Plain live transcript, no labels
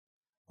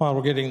While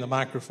we're getting the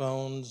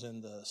microphones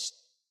and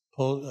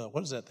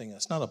what is that thing?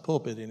 It's not a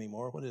pulpit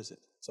anymore. What is it?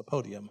 It's a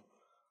podium.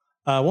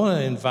 I want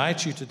to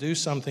invite you to do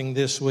something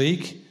this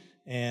week,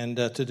 and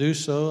to do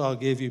so, I'll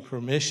give you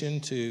permission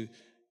to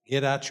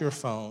get out your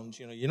phones.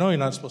 You know you're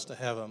not supposed to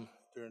have them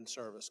during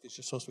service because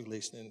you're supposed to be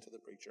listening to the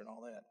preacher and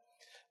all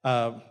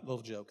that.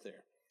 Little joke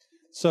there.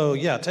 So,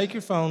 yeah, take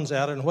your phones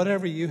out and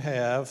whatever you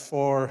have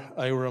for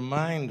a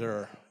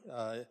reminder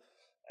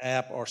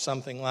app or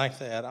something like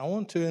that. I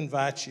want to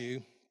invite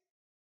you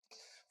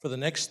for the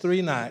next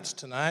 3 nights,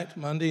 tonight,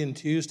 Monday, and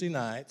Tuesday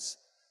nights,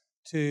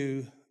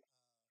 to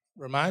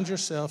remind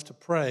yourself to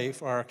pray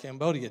for our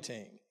Cambodia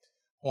team.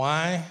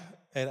 Why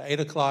at 8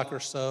 o'clock or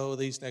so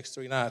these next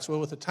 3 nights? Well,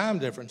 with the time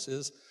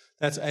differences,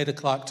 that's 8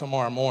 o'clock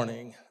tomorrow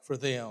morning for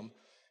them.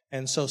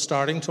 And so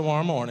starting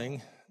tomorrow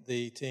morning,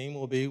 the team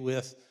will be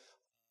with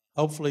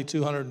hopefully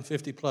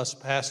 250 plus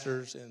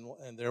pastors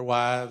and their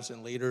wives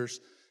and leaders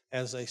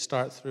as they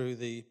start through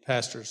the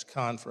pastors'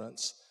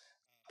 conference.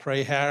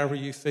 Pray however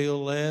you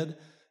feel led.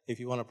 If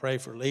you want to pray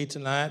for Lee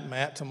tonight,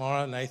 Matt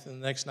tomorrow, Nathan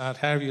the next night,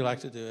 however you like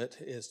to do it,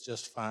 is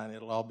just fine.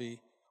 It'll all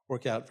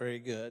work out very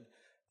good.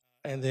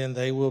 And then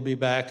they will be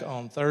back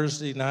on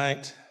Thursday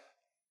night.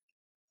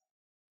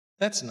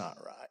 That's not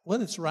right.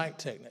 Well, it's right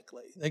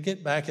technically. They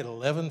get back at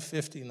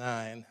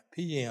 11:59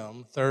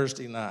 p.m.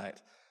 Thursday night.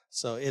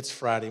 So it's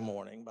Friday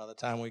morning by the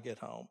time we get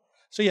home.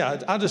 So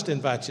yeah, I'll just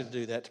invite you to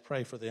do that, to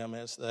pray for them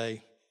as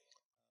they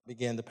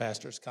begin the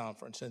pastors'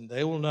 conference. And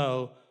they will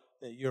know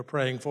that you're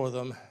praying for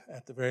them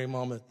at the very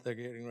moment they're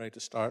getting ready to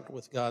start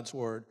with God's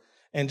Word.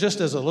 And just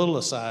as a little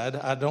aside,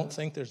 I don't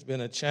think there's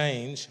been a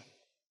change.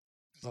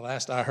 The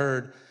last I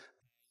heard,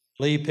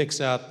 Lee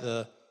picks out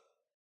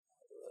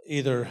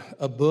either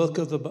a book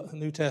of the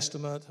New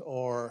Testament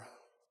or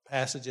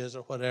passages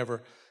or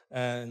whatever.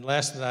 And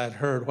last that I had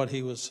heard, what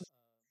he was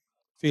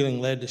feeling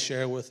led to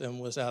share with them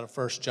was out of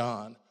 1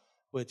 John,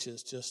 which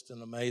is just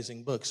an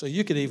amazing book. So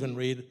you could even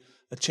read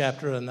a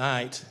chapter a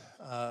night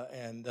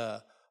and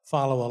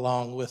follow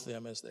along with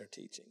them as they're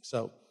teaching.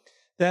 So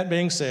that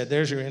being said,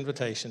 there's your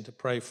invitation to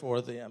pray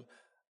for them.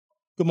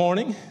 Good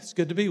morning. It's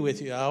good to be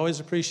with you. I always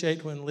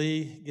appreciate when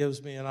Lee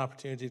gives me an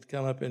opportunity to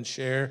come up and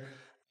share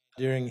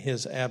during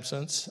his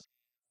absence.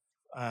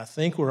 I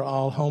think we're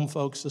all home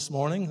folks this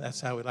morning.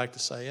 That's how we like to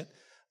say it.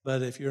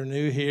 But if you're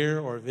new here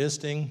or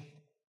visiting,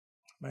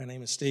 my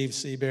name is Steve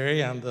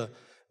Seabury. I'm the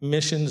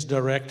missions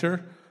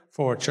director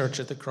for Church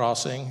at the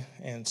Crossing,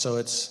 and so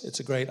it's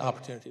a great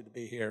opportunity to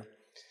be here.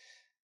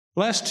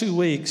 Last 2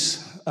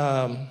 weeks,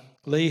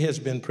 Lee has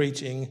been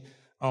preaching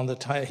on the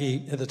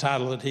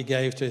title that he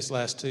gave to his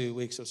last 2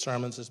 weeks of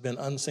sermons has been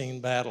Unseen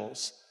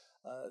Battles.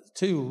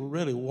 2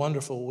 really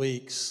wonderful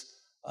weeks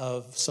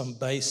of some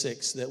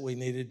basics that we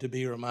needed to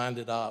be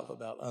reminded of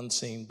about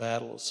unseen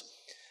battles.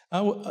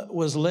 I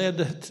was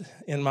led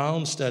in my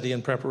own study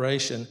and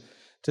preparation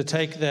to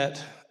take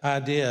that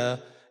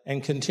idea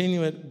and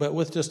continue it, but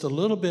with just a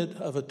little bit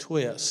of a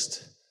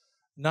twist.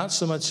 Not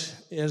so much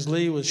as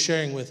Lee was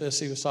sharing with us,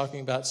 he was talking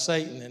about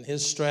Satan and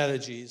his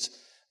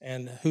strategies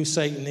and who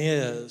Satan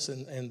is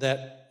and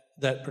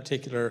that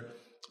particular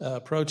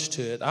approach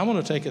to it. I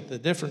want to take it the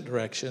different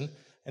direction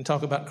and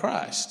talk about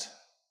Christ.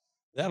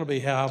 That'll be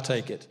how I'll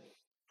take it.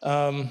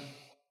 And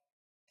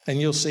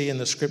you'll see in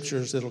the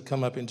scriptures that'll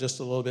come up in just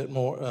a little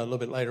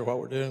bit later what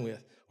we're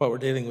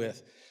dealing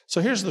with.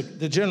 So here's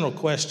the general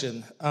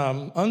question.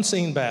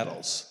 Unseen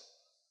battles.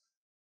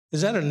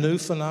 Is that a new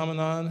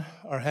phenomenon,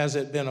 or has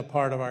it been a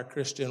part of our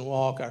Christian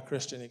walk, our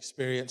Christian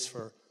experience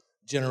for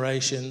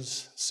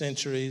generations,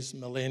 centuries,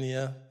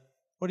 millennia?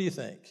 What do you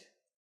think?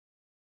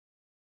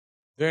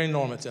 Very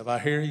normative. I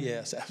hear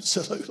yes,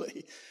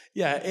 absolutely.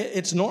 Yeah,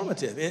 it's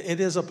normative. It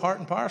is a part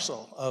and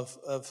parcel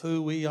of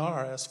who we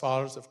are as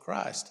followers of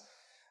Christ.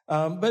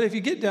 But if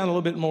you get down a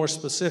little bit more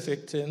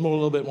specific and a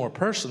little bit more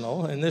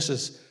personal, and this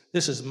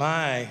is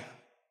my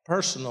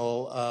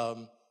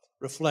personal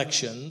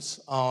reflections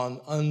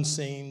on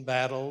unseen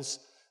battles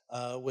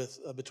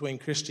between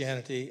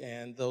Christianity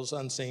and those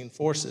unseen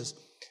forces.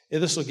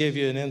 This will give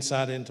you an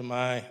insight into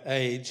my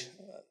age.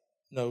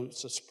 No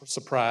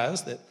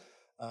surprise that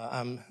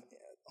I'm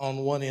on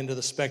one end of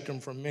the spectrum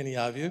from many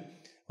of you.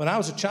 When I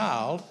was a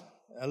child,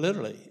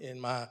 literally in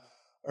my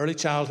early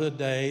childhood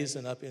days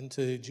and up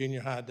into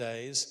junior high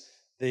days,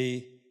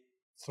 the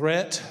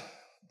threat,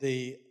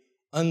 the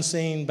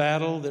unseen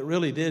battle that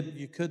really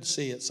you could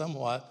see it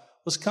somewhat,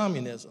 was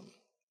communism.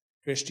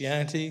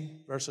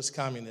 Christianity versus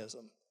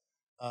communism.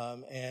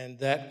 And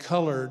that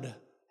colored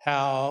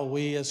how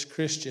we as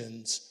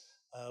Christians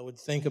would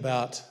think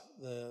about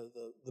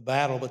the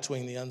battle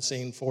between the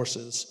unseen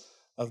forces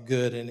of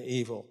good and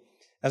evil.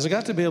 As I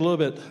got to be a little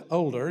bit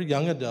older,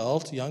 young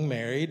adult, young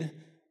married,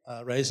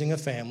 raising a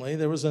family,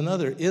 there was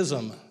another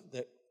ism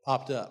that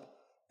popped up.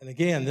 And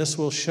again, this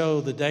will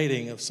show the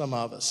dating of some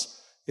of us.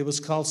 It was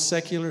called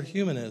secular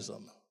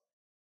humanism.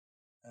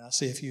 And I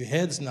see a few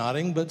heads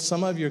nodding, but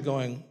some of you are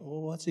going,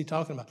 well, what's he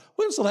talking about?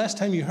 When was the last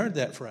time you heard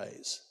that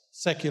phrase,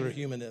 secular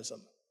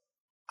humanism?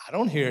 I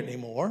don't hear it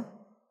anymore.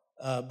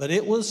 But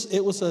it was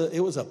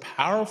a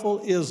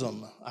powerful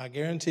ism, I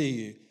guarantee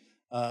you,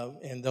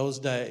 in those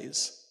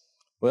days.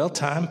 Well,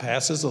 time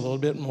passes a little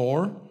bit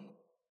more.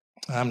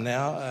 I'm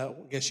now, I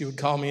guess you would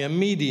call me a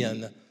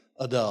median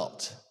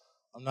adult.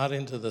 I'm not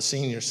into the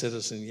senior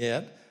citizen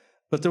yet,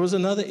 but there was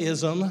another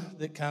ism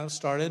that kind of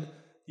started.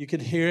 You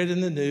could hear it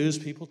in the news,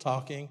 people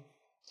talking,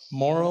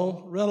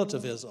 moral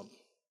relativism.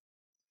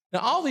 Now,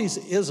 all these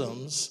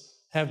isms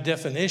have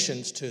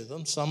definitions to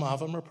them. Some of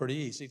them are pretty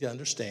easy to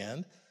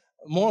understand.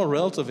 Moral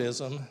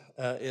relativism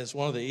is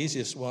one of the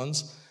easiest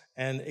ones,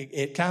 and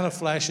it kind of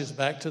flashes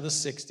back to the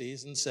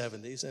 60s and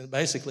 70s, and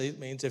basically it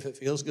means if it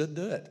feels good,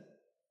 do it.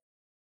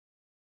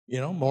 You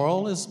know,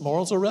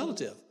 morals are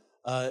relative.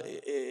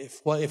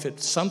 If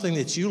it's something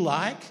that you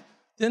like,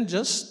 then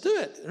just do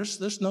it.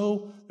 There's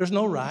no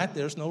right,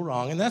 there's no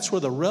wrong, and that's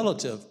where the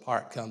relative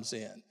part comes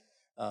in.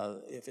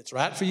 If it's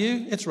right for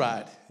you, it's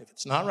right. If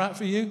it's not right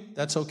for you,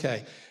 that's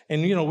okay.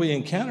 And, you know, we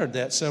encountered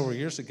that several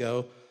years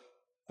ago.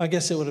 I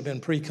guess it would have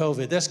been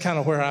pre-COVID. That's kind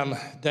of where I'm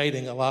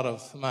dating a lot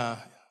of my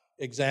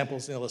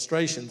examples and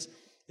illustrations,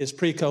 is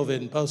pre-COVID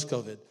and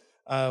post-COVID.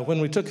 When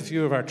we took a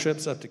few of our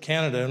trips up to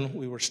Canada, and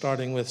we were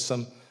starting with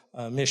some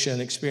mission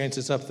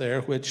experiences up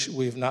there, which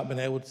we've not been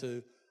able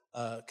to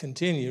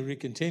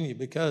recontinue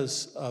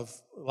because of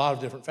a lot of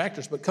different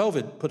factors. But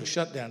COVID put a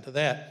shutdown to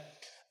that.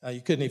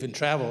 You couldn't even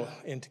travel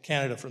into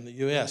Canada from the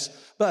U.S.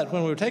 But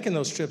when we were taking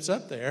those trips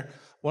up there,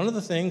 one of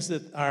the things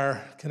that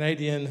our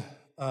Canadian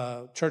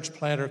church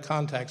planter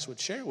contacts would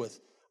share with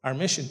our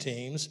mission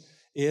teams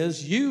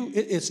is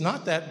it's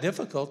not that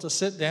difficult to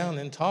sit down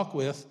and talk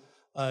with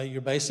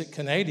your basic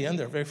Canadian.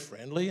 They're very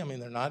friendly. I mean,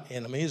 they're not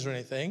enemies or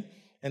anything.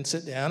 And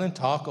sit down and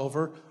talk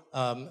over,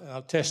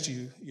 I'll test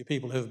you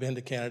people who have been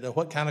to Canada.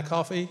 What kind of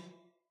coffee?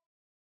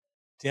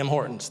 Tim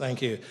Hortons,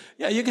 thank you.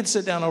 Yeah, you could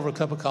sit down over a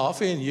cup of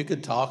coffee and you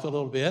could talk a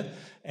little bit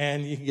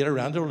and you can get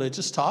around to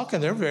religious talk,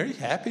 and they're very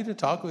happy to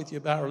talk with you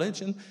about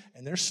religion,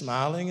 and they're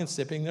smiling and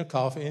sipping their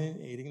coffee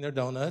and eating their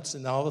donuts,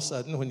 and all of a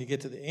sudden when you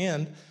get to the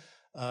end,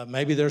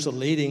 maybe there's a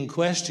leading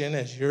question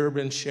as you've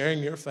been sharing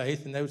your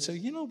faith, and they would say,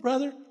 you know,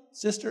 brother,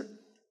 sister,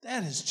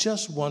 that is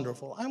just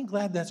wonderful. I'm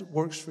glad that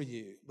works for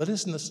you, but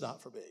isn't this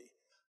not for me?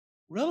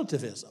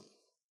 Relativism.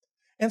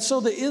 And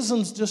so the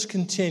isms just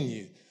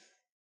continue.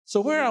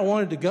 So where I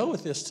wanted to go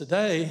with this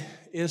today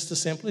is to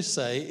simply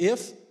say,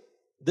 if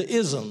the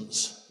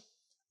isms,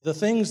 the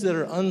things that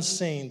are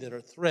unseen, that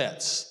are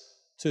threats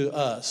to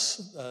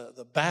us,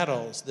 the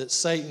battles that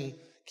Satan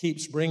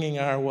keeps bringing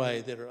our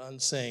way that are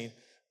unseen,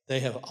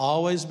 they have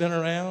always been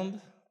around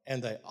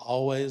and they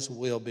always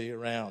will be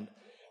around.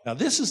 Now,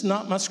 this is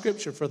not my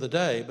scripture for the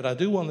day, but I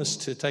do want us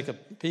to take a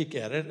peek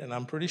at it, and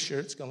I'm pretty sure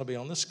it's going to be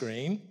on the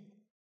screen.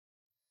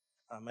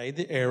 I made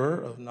the error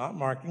of not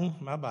marking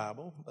my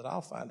Bible, but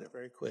I'll find it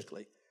very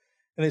quickly.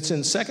 And it's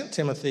in 2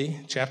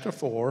 Timothy chapter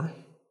 4,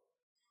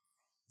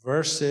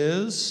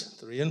 verses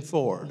 3 and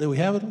 4. Do we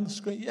have it on the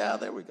screen? Yeah,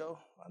 there we go.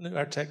 I knew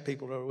our tech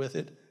people were with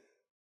it.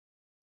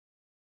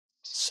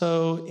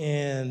 So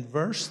in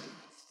verse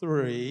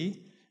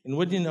 3, and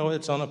wouldn't you know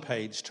it's on a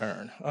page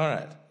turn? All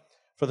right.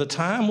 For the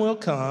time will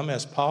come,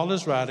 as Paul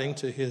is writing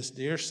to his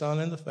dear son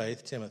in the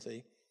faith,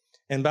 Timothy.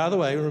 And by the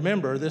way,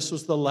 remember, this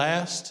was the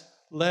last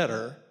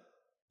letter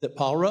that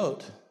Paul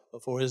wrote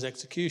before his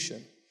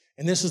execution.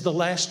 And this is the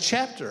last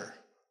chapter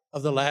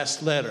of the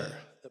last letter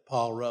that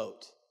Paul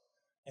wrote.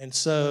 And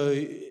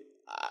so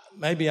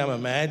maybe I'm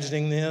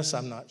imagining this,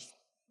 I'm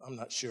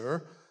not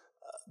sure.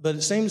 But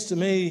it seems to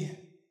me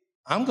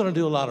I'm going to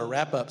do a lot of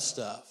wrap-up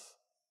stuff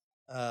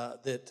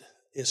that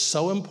is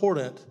so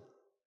important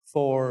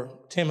for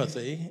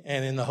Timothy,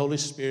 and in the Holy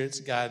Spirit's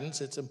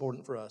guidance, it's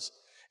important for us.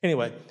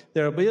 Anyway,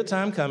 there will be a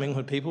time coming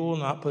when people will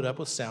not put up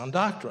with sound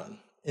doctrine.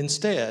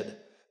 Instead,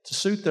 to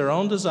suit their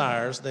own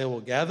desires, they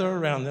will gather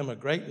around them a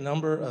great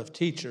number of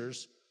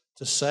teachers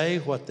to say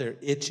what their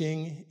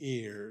itching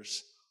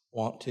ears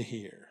want to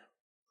hear.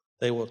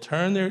 They will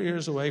turn their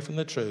ears away from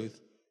the truth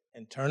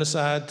and turn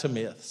aside to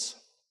myths.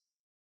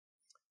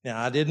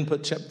 Now, I didn't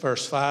put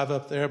verse 5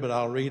 up there, but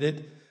I'll read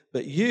it.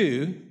 But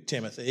you,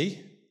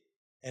 Timothy,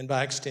 and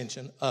by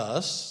extension,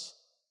 us,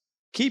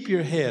 keep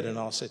your head in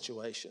all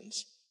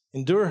situations.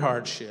 Endure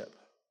hardship.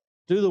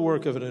 Do the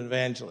work of an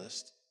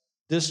evangelist.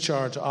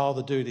 Discharge all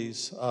the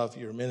duties of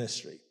your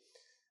ministry.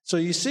 So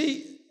you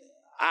see,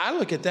 I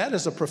look at that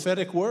as a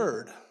prophetic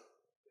word.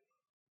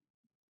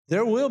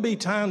 There will be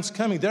times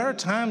coming. There are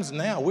times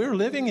now. We're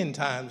living in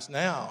times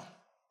now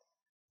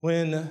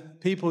when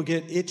people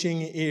get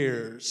itching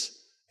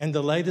ears and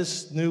the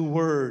latest new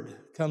word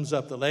comes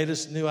up, the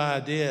latest new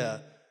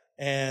idea,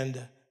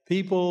 and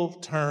people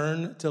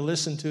turn to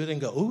listen to it and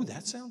go, ooh,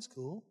 that sounds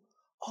cool.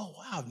 Oh,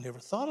 wow, I've never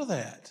thought of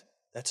that.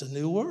 That's a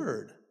new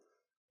word.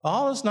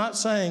 Paul is not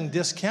saying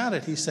discount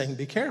it. He's saying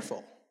be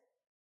careful.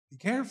 Be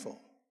careful.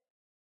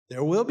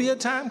 There will be a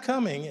time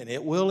coming, and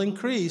it will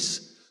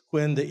increase,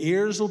 when the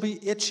ears will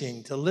be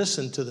itching to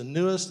listen to the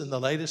newest and the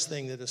latest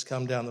thing that has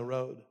come down the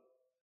road.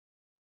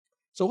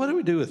 So what do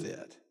we do with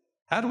it?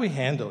 How do we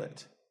handle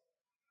it?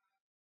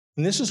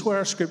 And this is where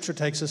our scripture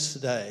takes us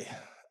today.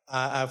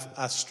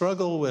 I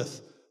struggle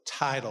with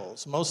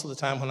titles. Most of the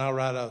time when I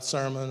write a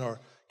sermon or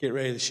get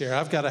ready to share.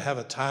 I've got to have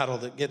a title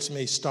that gets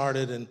me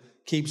started and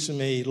keeps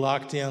me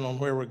locked in on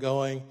where we're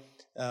going.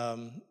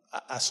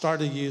 I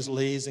started to use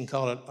Lee's and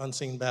call it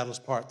Unseen Battles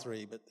Part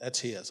 3, but that's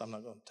his. I'm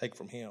not going to take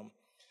from him.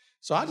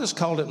 So I just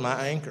called it my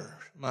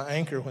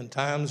anchor when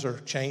times are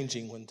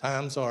changing, when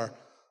times are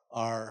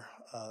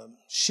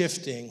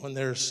shifting, when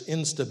there's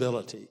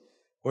instability.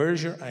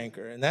 Where's your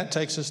anchor? And that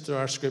takes us to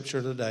our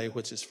scripture today,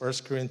 which is 1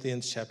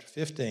 Corinthians chapter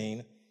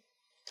 15.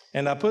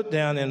 And I put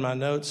down in my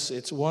notes,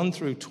 it's 1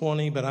 through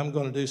 20, but I'm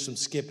going to do some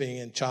skipping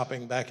and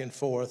chopping back and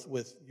forth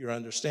with your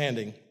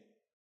understanding.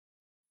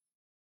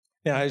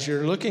 Now, as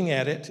you're looking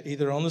at it,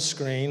 either on the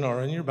screen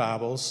or in your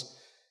Bibles,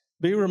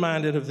 be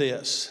reminded of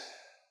this.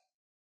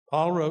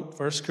 Paul wrote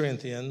 1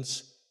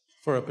 Corinthians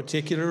for a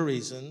particular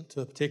reason,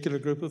 to a particular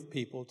group of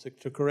people,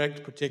 to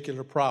correct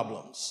particular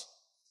problems.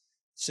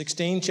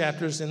 16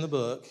 chapters in the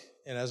book,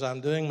 and as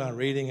I'm doing my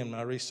reading and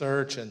my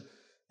research and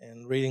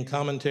reading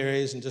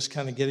commentaries and just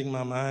kind of getting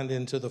my mind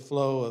into the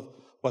flow of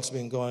what's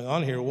been going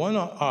on here, one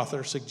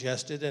author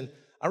suggested, and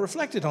I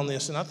reflected on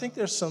this, and I think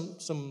there's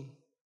some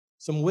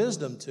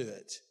wisdom to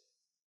it.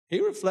 He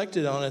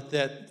reflected on it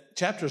that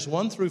chapters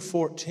 1 through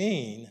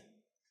 14,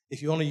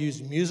 if you want to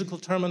use musical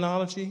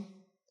terminology,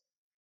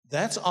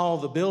 that's all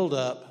the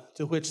buildup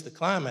to which the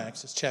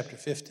climax is chapter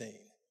 15.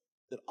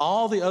 That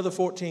all the other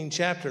 14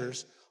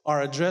 chapters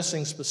are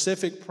addressing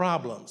specific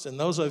problems. And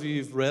those of you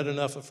who've read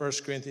enough of 1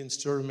 Corinthians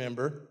to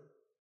remember,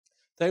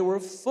 they were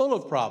full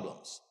of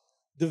problems,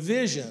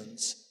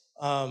 divisions,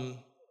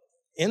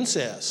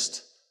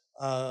 incest,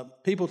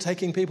 people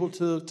taking people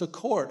to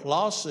court,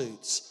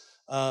 lawsuits,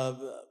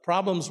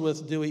 problems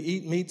with do we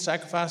eat meat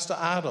sacrificed to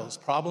idols,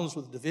 problems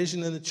with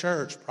division in the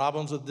church,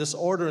 problems with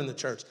disorder in the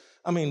church.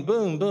 I mean,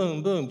 boom,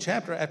 boom, boom,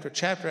 chapter after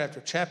chapter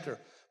after chapter.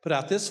 Put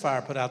out this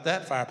fire, put out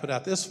that fire, put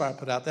out this fire,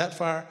 put out that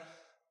fire.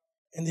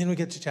 And then we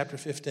get to chapter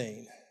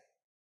 15.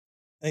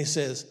 And he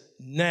says,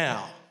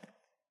 now,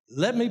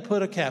 let me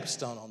put a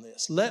capstone on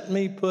this. Let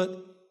me put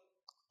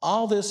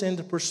all this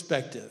into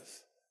perspective.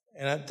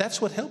 And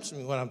that's what helps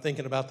me when I'm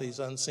thinking about these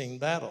unseen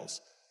battles.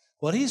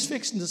 What he's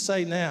fixing to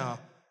say now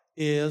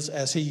is,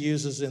 as he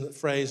uses in the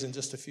phrase in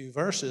just a few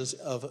verses,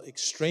 of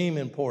extreme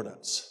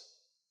importance.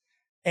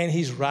 And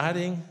he's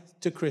writing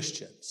to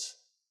Christians.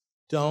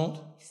 Don't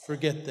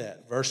forget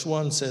that. Verse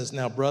 1 says,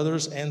 now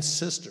brothers and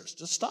sisters.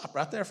 Just stop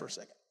right there for a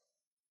second.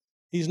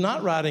 He's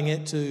not writing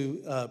it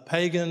to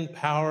pagan,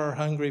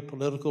 power-hungry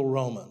political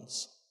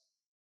Romans.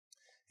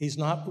 He's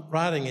not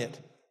writing it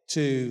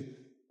to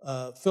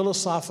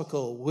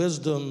philosophical,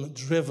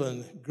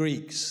 wisdom-driven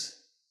Greeks.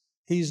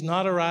 He's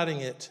not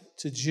writing it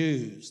to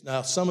Jews.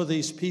 Now, some of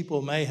these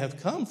people may have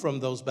come from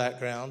those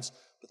backgrounds,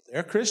 but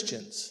they're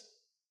Christians.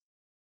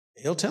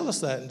 He'll tell us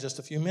that in just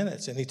a few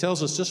minutes, and he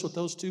tells us just with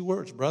those two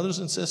words, brothers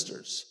and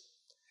sisters.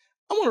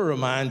 I want to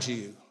remind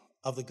you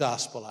of the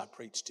gospel I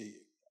preached to you.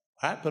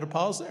 All right, put a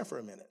pause there for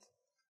a minute.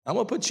 I'm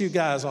going to put you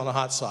guys on a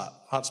hot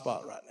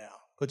spot right now,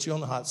 put you on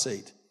the hot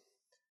seat.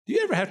 Do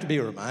you ever have to be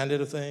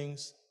reminded of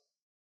things?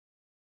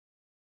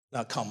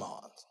 Now, come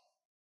on.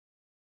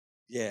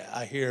 Yeah,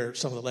 I hear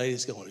some of the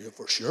ladies going, yeah,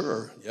 for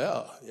sure.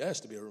 Yeah, yes,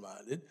 to be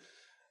reminded.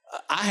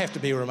 I have to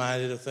be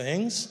reminded of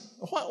things.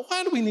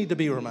 Why do we need to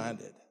be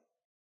reminded?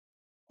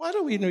 Why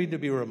do we need to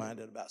be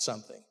reminded about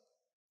something?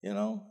 You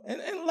know,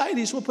 and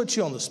ladies, we'll put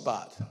you on the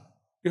spot.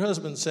 Your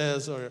husband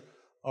says,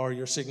 or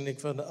your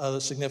significant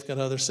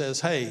other says,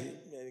 hey,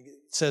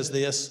 says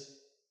this.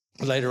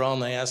 Later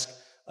on they ask,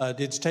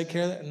 did you take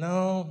care of that?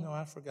 No,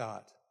 I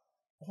forgot.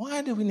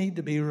 Why do we need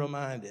to be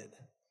reminded?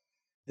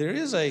 There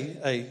is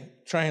a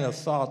train of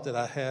thought that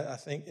I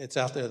think it's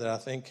out there that I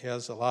think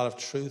has a lot of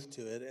truth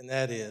to it, and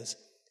that is,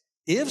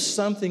 if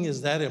something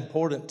is that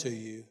important to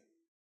you,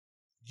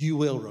 you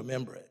will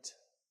remember it.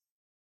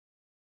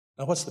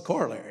 Now, what's the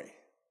corollary?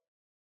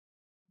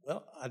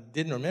 Well, I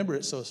didn't remember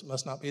it, so it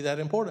must not be that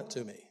important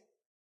to me.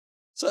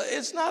 So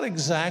it's not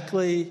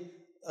exactly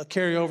a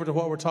carryover to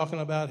what we're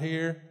talking about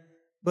here,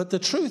 but the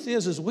truth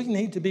is we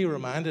need to be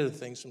reminded of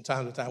things from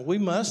time to time. We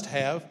must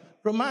have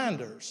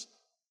reminders.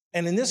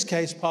 And in this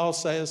case, Paul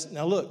says,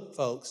 now look,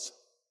 folks,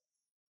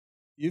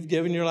 you've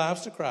given your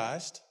lives to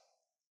Christ.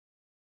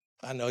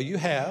 I know you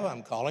have.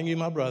 I'm calling you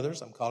my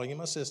brothers. I'm calling you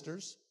my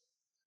sisters.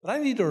 But I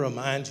need to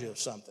remind you of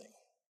something.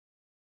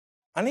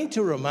 I need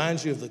to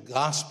remind you of the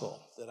gospel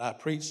that I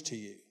preached to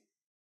you.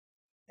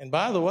 And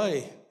by the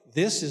way,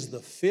 this is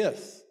the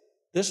fifth.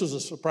 This was a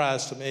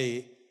surprise to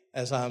me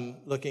as I'm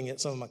looking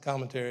at some of my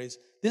commentaries.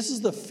 This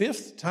is the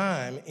fifth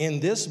time in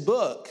this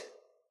book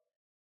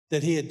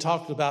that he had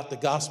talked about the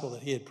gospel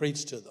that he had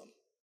preached to them.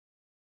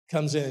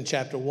 Comes in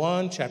chapter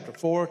 1, chapter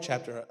 4,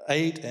 chapter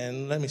 8,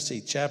 and let me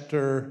see,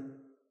 chapter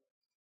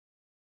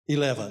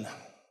 11.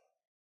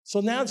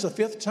 So now it's the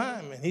fifth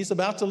time, and he's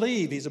about to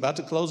leave. He's about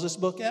to close this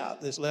book out,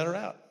 this letter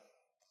out.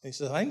 And he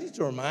says, I need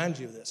to remind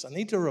you of this. I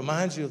need to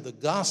remind you of the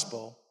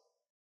gospel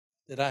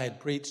that I had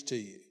preached to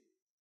you.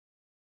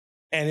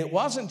 And it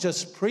wasn't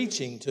just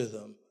preaching to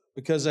them,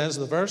 because as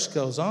the verse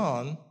goes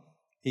on,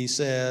 he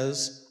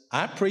says,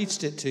 I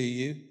preached it to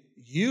you,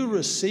 you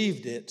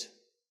received it,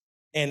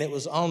 and it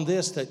was on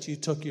this that you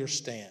took your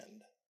stand.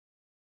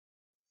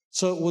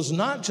 So it was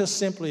not just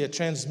simply a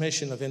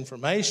transmission of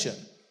information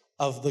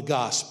of the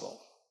gospel.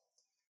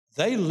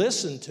 They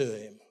listened to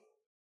him.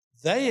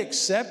 They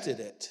accepted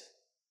it.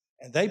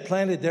 And they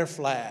planted their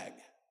flag.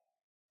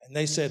 And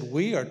they said,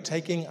 we are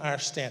taking our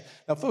stand.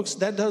 Now, folks,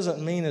 that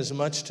doesn't mean as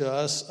much to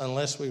us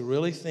unless we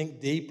really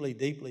think deeply,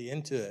 deeply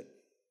into it.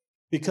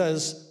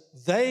 Because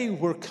they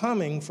were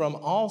coming from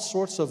all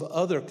sorts of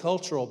other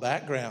cultural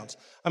backgrounds.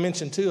 I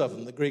mentioned two of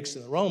them, the Greeks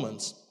and the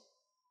Romans.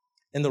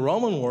 In the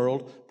Roman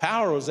world,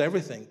 power was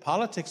everything.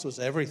 Politics was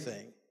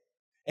everything.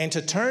 And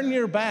to turn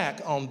your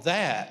back on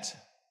that,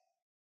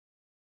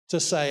 to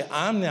say,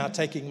 I'm now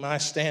taking my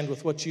stand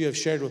with what you have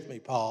shared with me,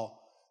 Paul.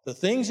 The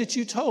things that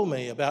you told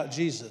me about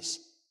Jesus,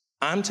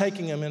 I'm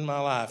taking them in my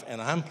life,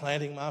 and I'm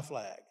planting my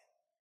flag.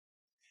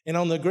 And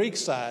on the Greek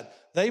side,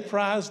 they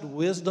prized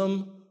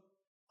wisdom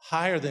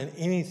higher than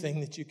anything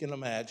that you can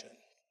imagine.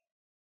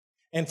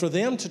 And for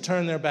them to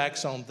turn their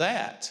backs on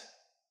that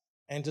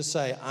and to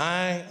say,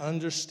 I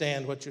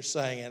understand what you're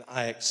saying, and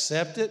I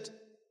accept it,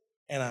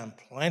 and I'm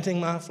planting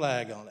my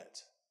flag on it,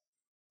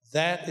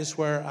 that is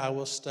where I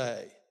will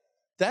stay.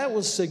 That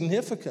was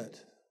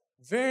significant,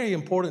 very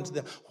important to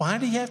them. Why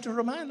do you have to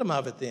remind them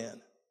of it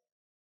then?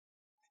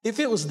 If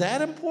it was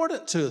that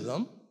important to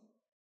them,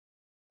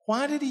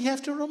 why did he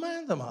have to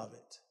remind them of it?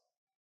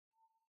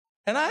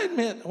 And I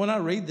admit, when I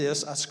read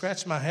this, I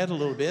scratch my head a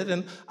little bit,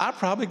 and I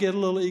probably get a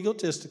little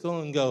egotistical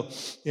and go,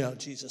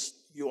 Jesus,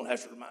 you won't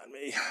have to remind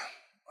me.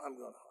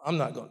 I'm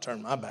not going to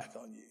turn my back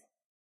on you.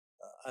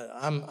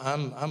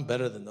 I'm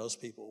better than those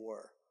people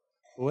were.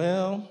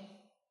 Well,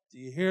 do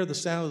you hear the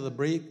sound of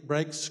the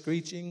brakes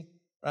screeching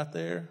right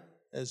there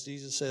as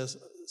Jesus says,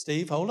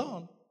 Steve, hold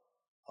on.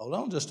 Hold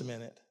on just a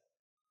minute.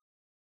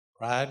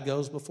 Pride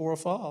goes before a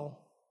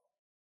fall.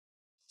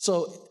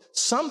 So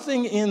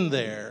something in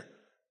there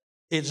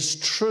is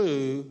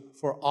true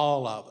for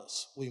all of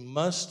us. We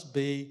must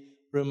be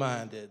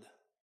reminded.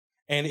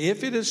 And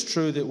if it is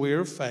true that we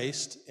are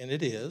faced, and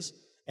it is,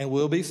 and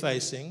will be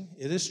facing,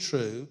 it is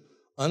true,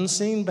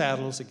 unseen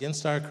battles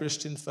against our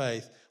Christian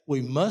faith,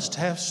 we must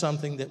have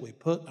something that we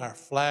put our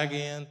flag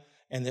in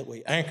and that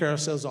we anchor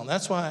ourselves on.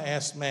 That's why I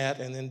asked Matt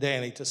and then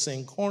Danny to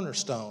sing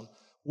Cornerstone.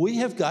 We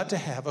have got to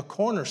have a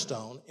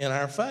cornerstone in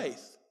our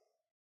faith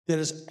that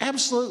is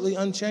absolutely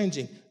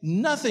unchanging.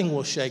 Nothing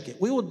will shake it.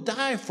 We will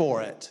die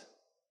for it.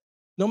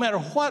 No matter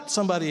what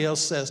somebody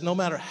else says, no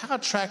matter how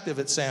attractive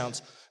it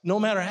sounds, no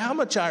matter how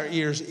much our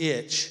ears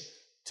itch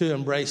to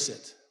embrace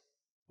it,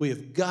 we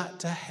have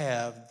got to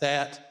have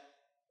that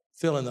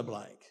fill in the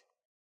blank.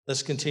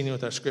 Let's continue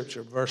with our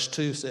scripture. Verse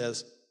 2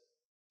 says,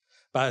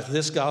 by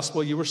this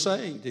gospel you were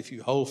saved, if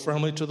you hold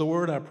firmly to the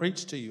word I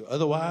preached to you.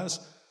 Otherwise,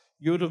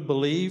 you would have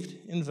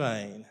believed in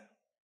vain.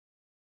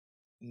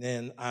 And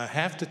then I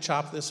have to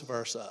chop this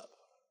verse up.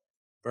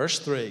 Verse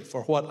 3,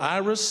 for what I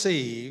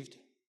received,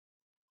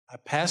 I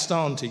passed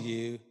on to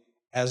you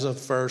as of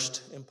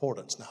first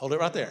importance. Now hold it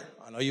right there.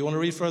 I know you want to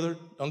read further.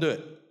 Don't do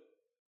it.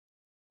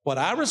 What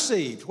I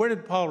received, where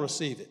did Paul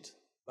receive it,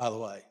 by the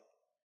way?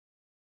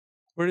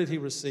 Where did he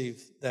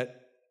receive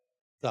that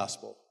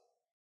gospel?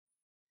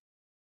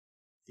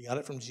 He got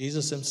it from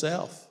Jesus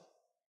himself.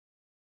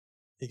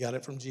 He got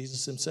it from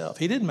Jesus himself.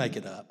 He didn't make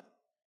it up.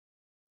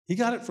 He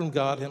got it from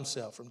God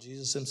himself, from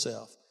Jesus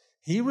himself.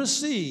 He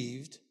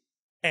received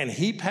and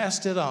he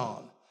passed it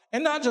on.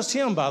 And not just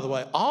him, by the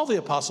way, all the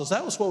apostles.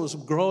 That was what was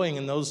growing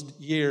in those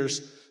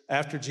years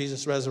after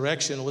Jesus'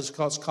 resurrection, was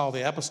called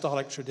the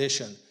apostolic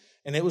tradition.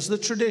 And it was the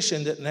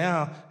tradition that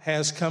now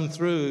has come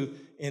through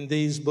in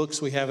these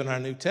books we have in our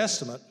New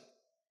Testament.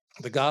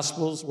 The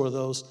Gospels were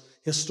those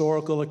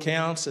historical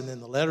accounts, and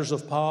then the letters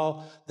of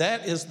Paul.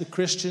 That is the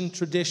Christian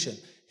tradition.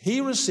 He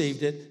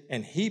received it,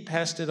 and he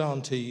passed it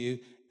on to you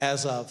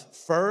as of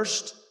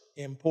first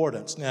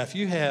importance. Now, if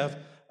you have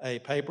a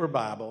paper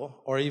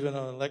Bible or even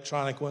an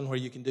electronic one where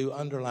you can do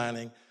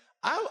underlining,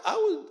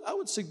 I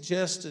would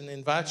suggest and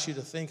invite you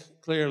to think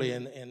clearly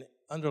and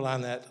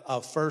underline that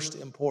of first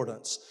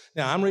importance.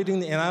 Now, I'm reading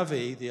the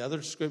NIV. The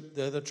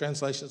other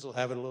translations will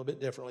have it a little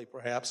bit differently,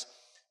 perhaps.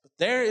 But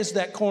there is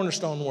that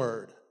cornerstone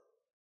word.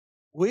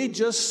 We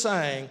just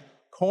sang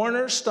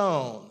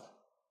cornerstone,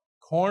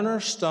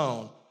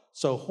 cornerstone.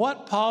 So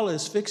what Paul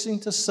is fixing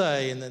to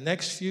say in the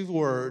next few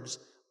words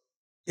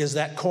is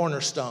that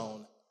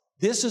cornerstone.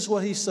 This is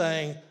what he's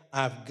saying.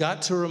 I've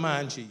got to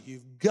remind you.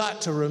 You've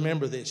got to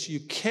remember this. You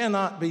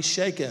cannot be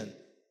shaken.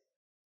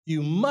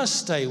 You must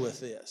stay with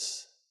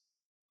this.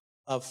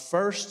 Of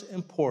first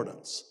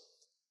importance.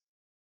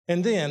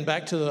 And then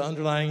back to the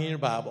underlining in your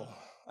Bible.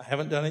 I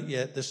haven't done it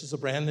yet. This is a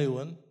brand new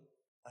one.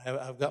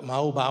 I've got my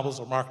old Bibles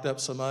are marked up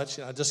so much,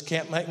 and I just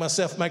can't make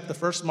myself make the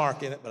first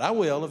mark in it, but I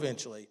will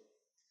eventually.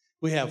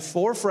 We have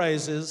 4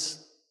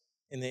 phrases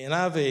in the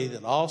NIV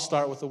that all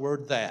start with the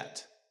word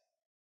that.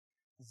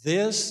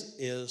 This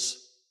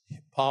is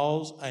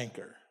Paul's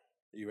anchor.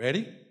 Are you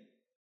ready?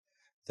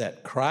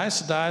 That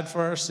Christ died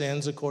for our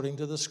sins according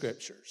to the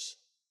Scriptures.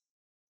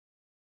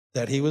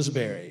 That he was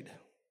buried.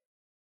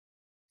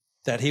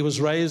 That he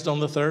was raised on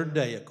the 3rd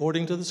day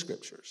according to the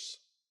Scriptures.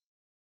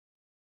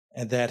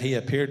 And that he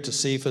appeared to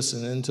Cephas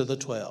and then to the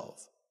 12.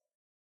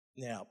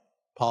 Now,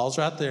 Paul's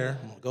right there.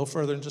 I'm going to go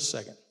further in just a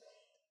second.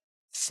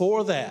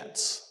 4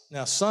 that's.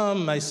 Now,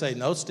 some may say,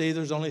 no, Steve,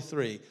 there's only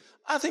 3.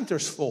 I think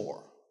there's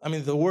 4. I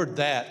mean, the word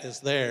that is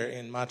there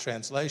in my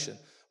translation.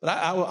 But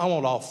I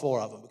want all 4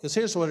 of them, because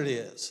here's what it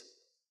is.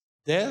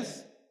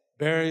 Death,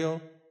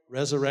 burial,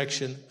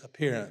 resurrection,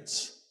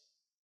 appearance.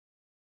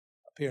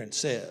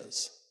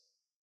 Appearances.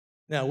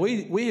 Now,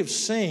 we have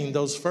seen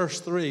those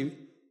first 3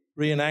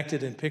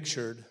 reenacted and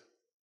pictured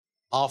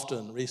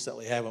often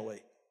recently, haven't we,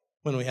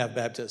 when we have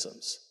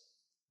baptisms?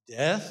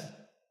 Death,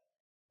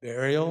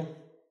 burial,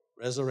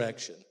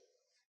 resurrection.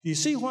 Do you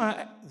see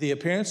why the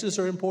appearances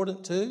are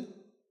important too?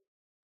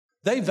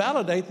 They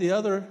validate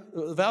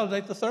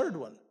the third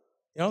one.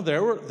 You know,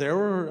 there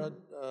were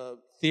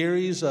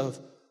theories of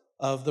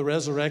the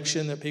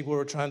resurrection that people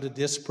were trying to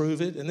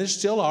disprove it, and there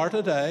still are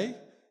today.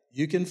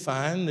 You can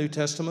find New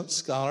Testament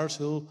scholars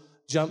who'll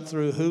jump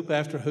through hoop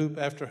after hoop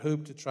after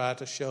hoop to try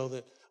to show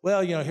that,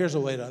 well, you know, here's a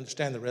way to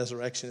understand the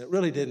resurrection. It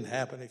really didn't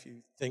happen if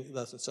you think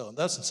thus and so and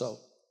thus and so.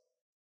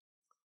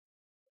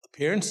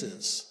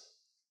 Appearances.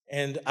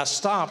 And I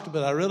stopped,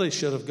 but I really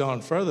should have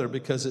gone further,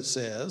 because it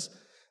says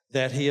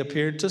that he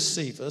appeared to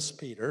Cephas,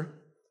 Peter,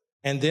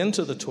 and then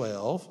to the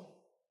 12,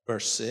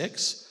 verse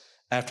 6.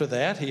 After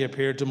that, he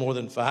appeared to more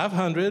than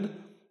 500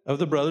 of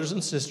the brothers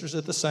and sisters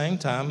at the same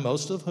time,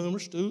 most of whom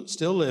are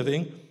still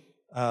living,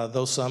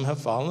 though some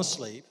have fallen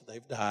asleep.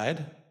 They've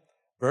died.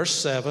 Verse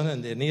 7,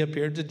 and then he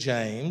appeared to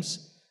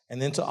James, and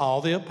then to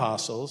all the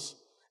apostles.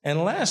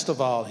 And last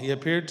of all, he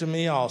appeared to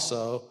me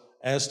also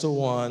as to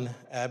one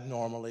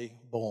abnormally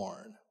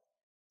born.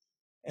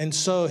 And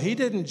so he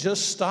didn't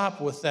just stop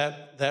with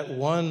that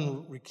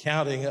one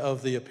recounting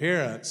of the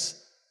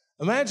appearance.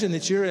 Imagine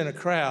that you're in a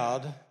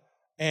crowd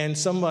and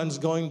someone's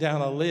going down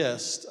a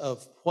list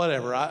of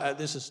whatever.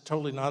 This is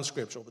totally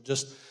non-scriptural, but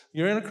just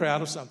you're in a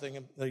crowd of something,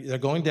 and they're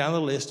going down the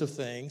list of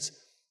things,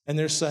 and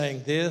they're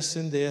saying this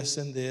and this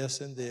and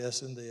this and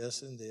this and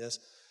this and this.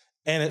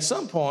 And at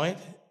some point,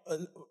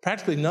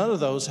 practically none of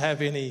those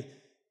have any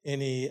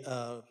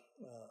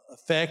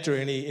effect or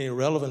any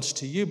relevance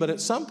to you. But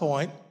at some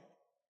point,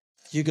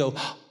 you go,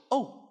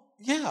 oh,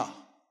 yeah,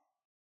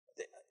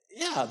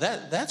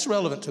 that's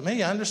relevant to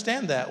me. I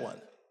understand that one.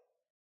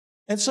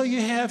 And so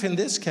you have, in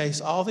this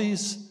case, all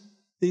these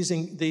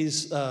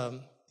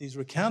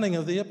recounting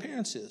of the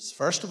appearances.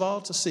 First of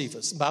all, to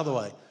Cephas. By the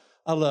way,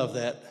 I love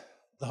that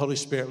the Holy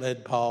Spirit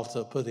led Paul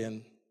to put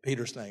in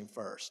Peter's name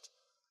first.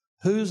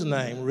 Whose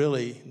name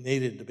really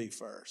needed to be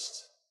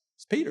first?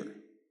 It's Peter,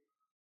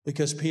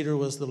 because Peter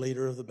was the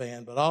leader of the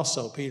band, but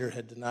also Peter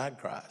had denied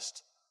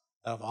Christ.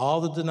 Out of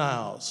all the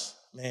denials,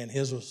 man,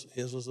 his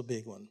was a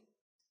big one.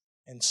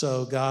 And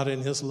so God,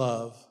 in his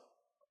love,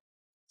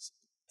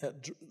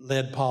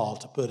 led Paul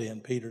to put in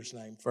Peter's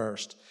name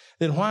first.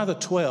 Then why the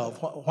 12?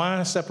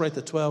 Why separate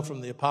the 12 from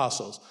the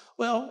apostles?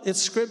 Well,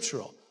 it's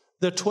scriptural.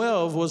 The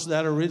 12 was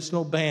that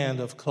original band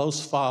of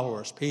close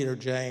followers, Peter,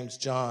 James,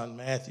 John,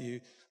 Matthew,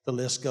 the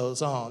list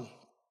goes on.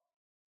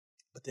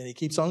 But then he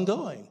keeps on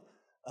going.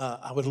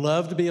 I would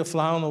love to be a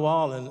fly on the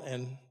wall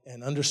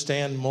and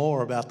understand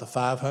more about the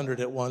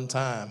 500 at one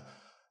time.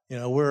 You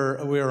know,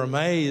 we're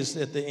amazed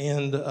at the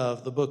end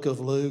of the book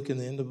of Luke and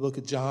the end of the book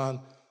of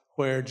John,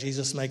 where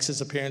Jesus makes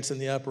his appearance in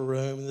the upper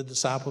room and the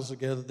disciples are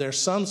together. There's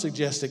some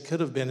suggest it could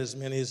have been as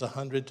many as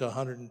 100 to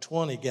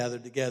 120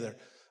 gathered together.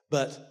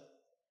 But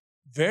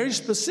very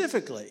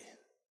specifically,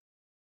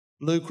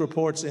 Luke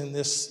reports in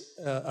this,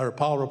 or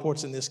Paul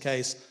reports in this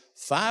case,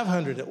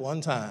 500 at one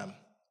time.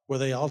 Were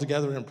they all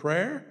together in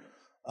prayer?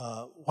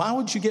 Why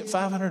would you get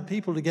 500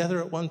 people together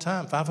at one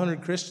time,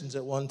 500 Christians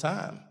at one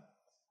time?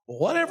 Well,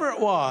 whatever it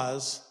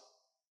was,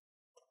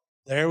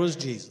 there was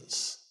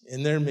Jesus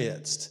in their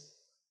midst.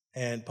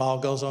 And Paul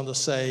goes on to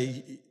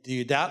say, do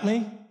you doubt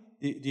me?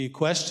 Do you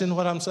question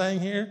what I'm saying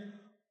here?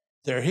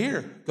 They're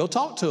here. Go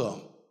talk to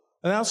them.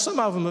 And now some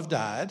of them have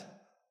died,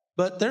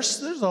 but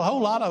there's a whole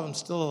lot of them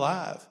still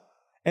alive.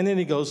 And then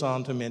he goes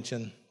on to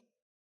mention,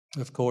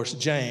 of course,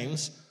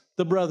 James,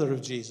 the brother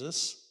of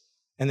Jesus,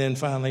 and then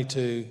finally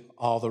to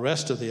all the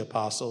rest of the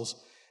apostles.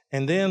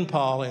 And then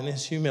Paul, in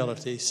his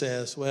humility,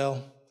 says,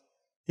 well,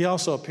 he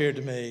also appeared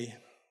to me.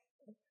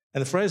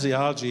 And the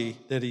phraseology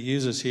that he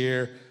uses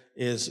here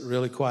is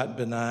really quite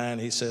benign.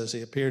 He says,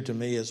 he appeared to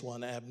me as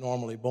one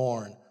abnormally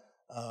born.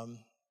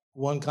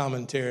 One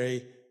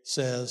commentary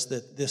says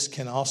that this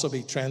can also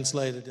be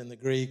translated in the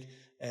Greek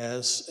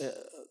as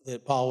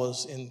that Paul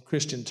was, in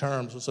Christian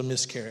terms, was a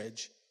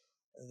miscarriage,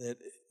 that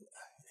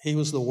he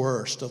was the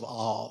worst of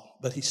all,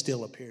 but he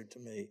still appeared to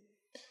me.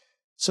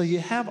 So you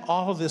have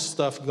all of this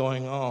stuff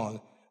going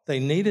on. They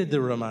needed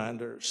the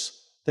reminders.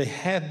 They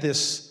had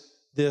this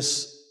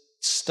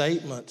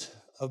statement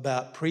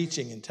about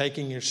preaching and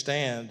taking your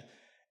stand,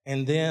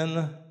 and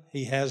then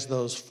he has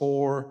those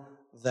 4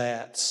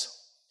 that's.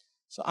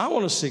 So I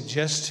want to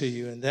suggest to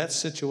you in that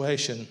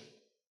situation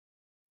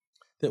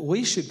that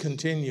we should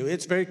continue.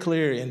 It's very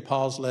clear in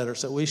Paul's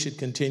letters that we should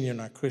continue in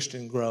our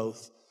Christian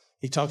growth.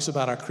 He talks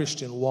about our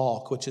Christian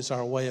walk, which is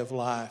our way of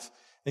life.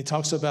 He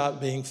talks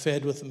about being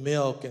fed with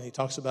milk, and he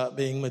talks about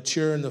being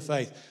mature in the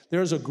faith.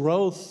 There's a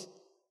growth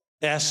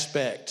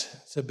aspect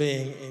to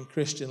being in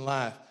Christian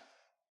life.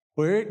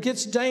 Where it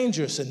gets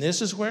dangerous, and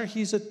this is where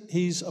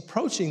he's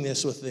approaching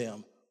this with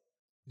them,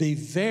 be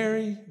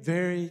very,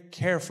 very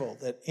careful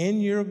that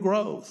in your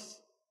growth,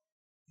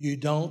 you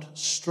don't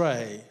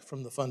stray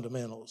from the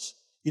fundamentals.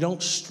 You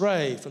don't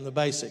stray from the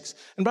basics.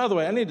 And by the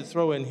way, I need to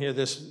throw in here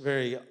this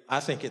I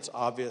think it's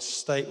obvious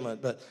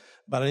statement, but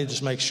I need to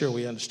just make sure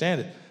we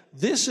understand it.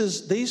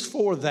 These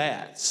four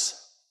that's,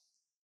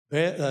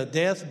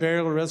 death,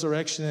 burial,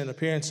 resurrection, and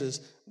appearances,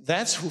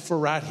 that's for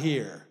right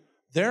here.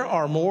 There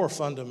are more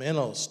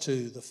fundamentals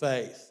to the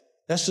faith.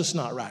 That's just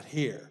not right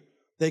here.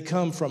 They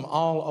come from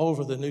all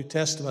over the New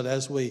Testament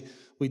as we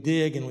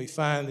dig and we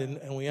find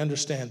and we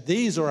understand.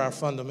 These are our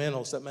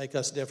fundamentals that make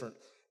us different.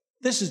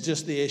 This is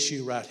just the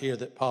issue right here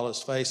that Paul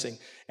is facing.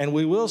 And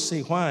we will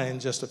see why in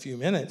just a few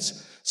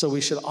minutes. So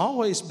we should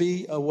always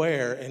be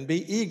aware and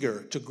be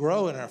eager to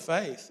grow in our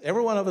faith.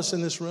 Every one of us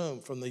in this room,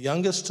 from the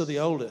youngest to the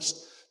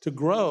oldest, to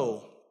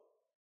grow.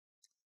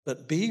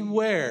 But be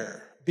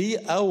aware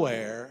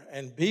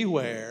and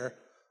beware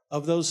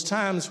of those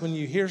times when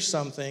you hear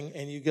something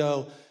and you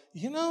go,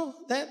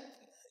 that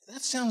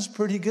sounds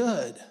pretty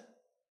good.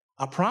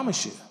 I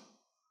promise you,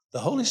 the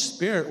Holy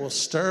Spirit will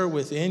stir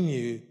within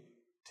you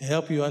to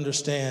help you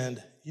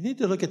understand, you need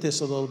to look at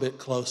this a little bit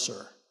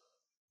closer.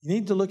 You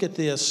need to look at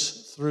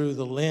this through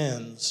the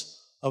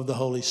lens of the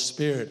Holy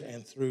Spirit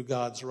and through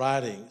God's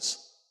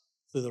writings,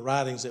 through the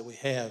writings that we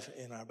have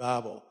in our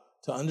Bible,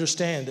 to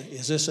understand,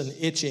 is this an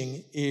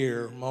itching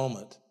ear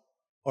moment,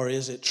 or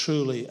is it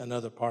truly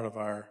another part of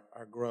our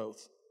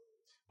growth?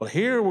 Well,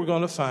 here we're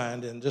going to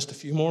find in just a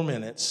few more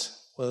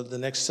minutes, the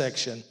next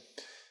section,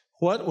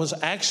 what was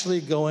actually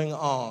going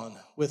on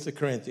with the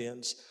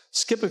Corinthians.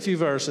 Skip a few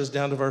verses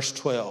down to verse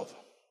 12.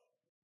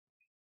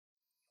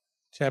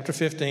 Chapter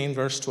 15,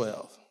 verse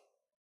 12.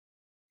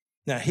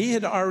 Now, he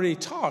had already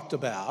talked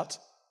about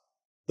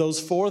those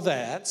four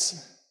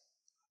that's,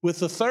 with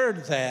the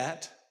third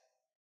that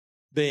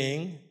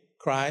being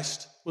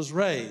Christ was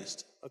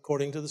raised,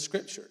 according to the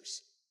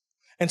Scriptures.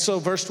 And so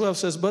verse 12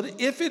 says, but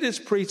if it is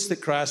preached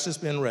that Christ has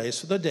been raised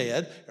from the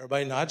dead,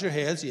 everybody nod your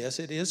heads, yes,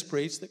 it is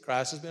preached that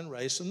Christ has been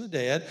raised from the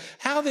dead.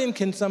 How then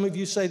can some of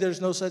you say there's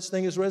no such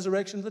thing as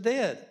resurrection of the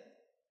dead?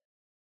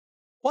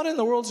 What in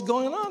the world's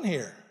going on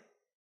here?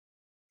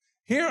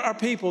 Here are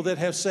people that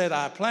have said,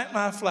 I plant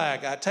my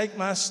flag, I take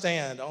my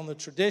stand on the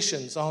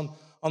traditions, on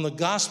the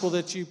gospel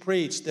that you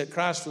preached, that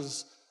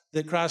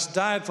Christ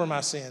died for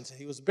my sins,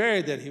 he was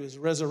buried, that he was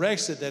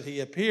resurrected, that he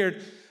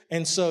appeared.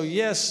 And so,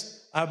 yes,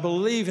 I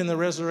believe in the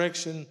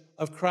resurrection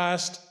of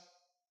Christ,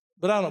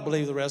 but I don't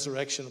believe the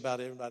resurrection about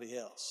everybody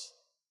else.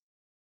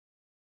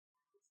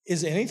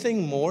 Is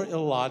anything more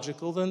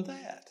illogical than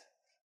that?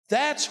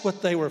 That's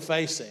what they were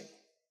facing.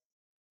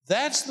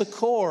 That's the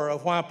core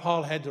of why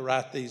Paul had to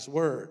write these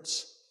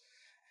words.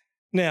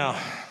 Now,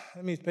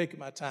 let me take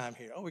my time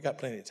here. Oh, we got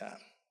plenty of time.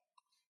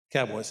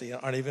 Cowboys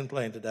aren't even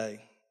playing today.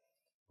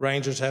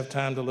 Rangers have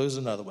time to lose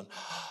another one.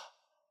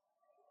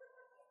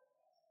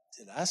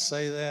 Did I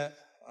say that?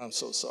 I'm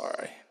so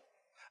sorry.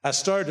 I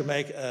started to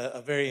make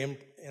a very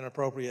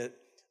inappropriate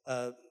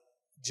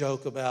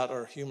joke about,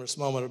 or humorous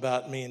moment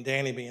about me and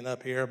Danny being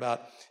up here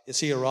about, is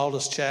he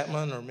Aroldis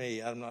Chapman or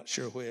me? I'm not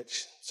sure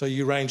which. So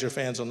you Ranger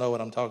fans will know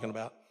what I'm talking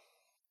about.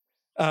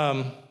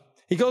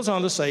 He goes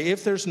on to say,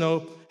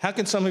 how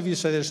can some of you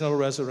say there's no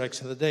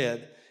resurrection of the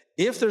dead?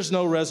 If there's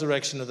no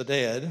resurrection of the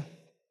dead,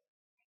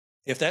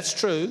 if that's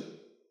true,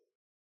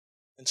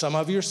 and some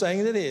of you are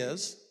saying it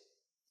is,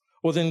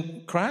 well,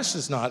 then Christ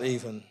has not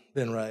even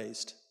been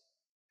raised.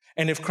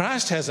 And if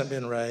Christ hasn't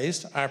been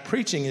raised, our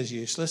preaching is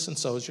useless, and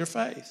so is your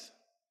faith.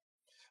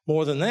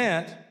 More than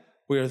that,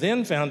 we are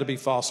then found to be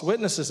false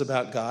witnesses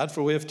about God,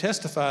 for we have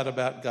testified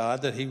about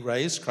God that he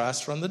raised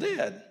Christ from the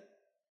dead.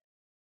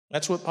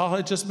 That's what Paul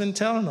had just been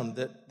telling them,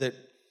 that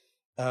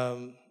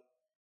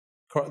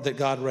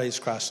God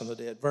raised Christ from the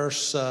dead.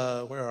 Verse,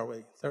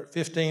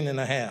 15 and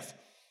a half.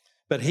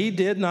 But he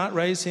did not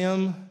raise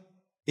him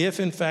if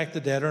in fact the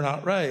dead are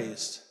not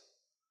raised.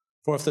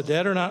 For if the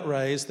dead are not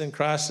raised, then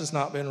Christ has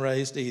not been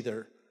raised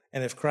either.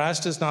 And if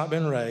Christ has not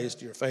been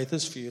raised, your faith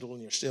is futile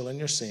and you're still in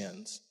your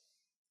sins.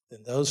 Then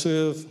those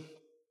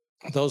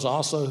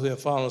also who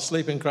have fallen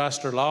asleep in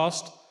Christ are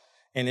lost.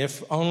 And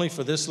if only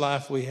for this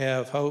life we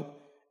have hope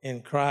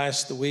in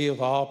Christ, we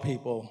of all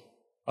people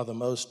are the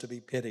most to be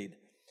pitied.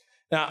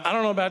 Now, I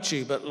don't know about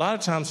you, but a lot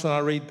of times when I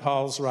read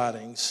Paul's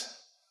writings,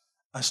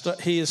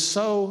 he is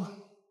so,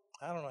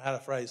 I don't know how to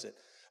phrase it.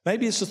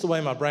 Maybe it's just the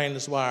way my brain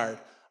is wired.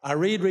 I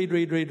read,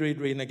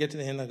 and I get to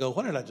the end and I go,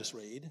 what did I just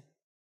read?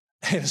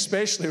 And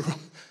especially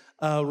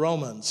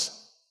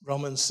Romans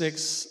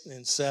 6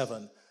 and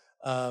 7.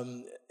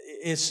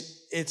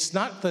 It's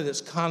not that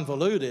it's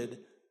convoluted,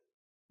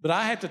 but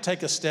I have to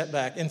take a step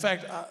back. In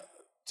fact,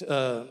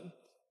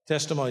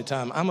 testimony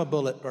time, I'm a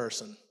bullet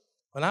person.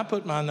 When I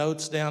put my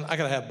notes down, I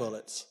got to have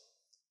bullets.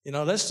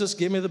 Let's just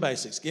give me the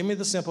basics. Give me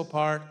the simple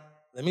part.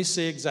 Let me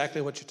see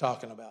exactly what you're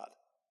talking about.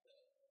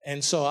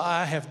 And so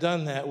I have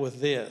done that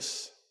with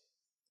this.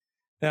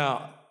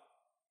 Now,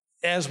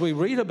 as we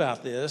read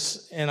about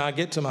this, and I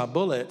get to my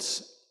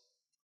bullets,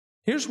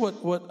 here's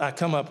what I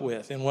come up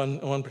with in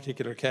one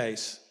particular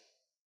case.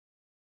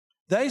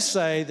 They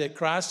say that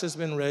Christ has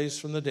been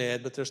raised from the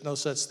dead, but there's no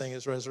such thing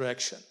as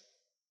resurrection.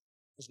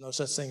 There's no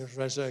such thing as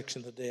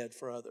resurrection of the dead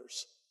for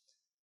others.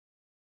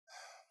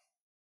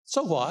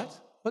 So what?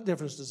 What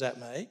difference does that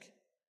make?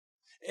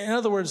 In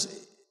other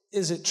words,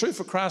 is it true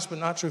for Christ but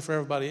not true for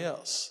everybody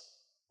else?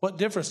 What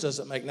difference does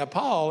it make? Now,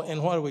 Paul,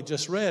 in what we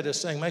just read, is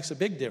saying makes a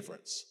big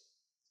difference.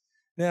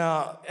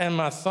 Now, in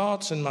my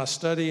thoughts and my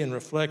study and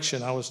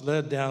reflection, I was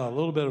led down a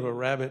little bit of a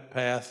rabbit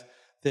path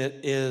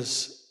that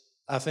is,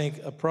 I think,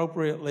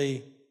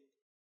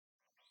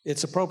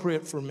 it's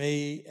appropriate for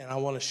me, and I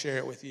want to share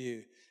it with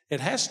you. It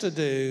has to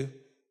do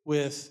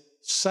with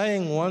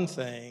saying one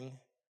thing,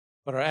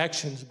 but our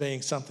actions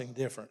being something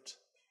different.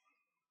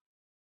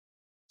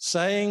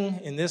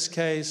 Saying, in this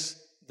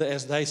case,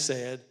 as they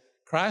said,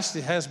 Christ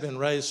has been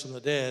raised from the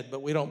dead,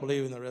 but we don't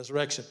believe in the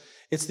resurrection.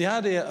 It's the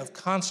idea of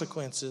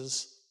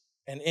consequences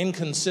and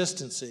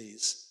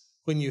inconsistencies.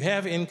 When you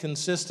have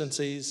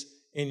inconsistencies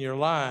in your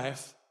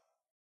life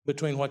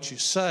between what you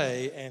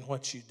say and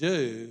what you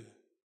do,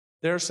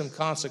 there are some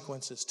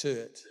consequences to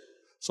it.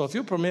 So if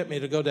you'll permit me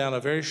to go down a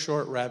very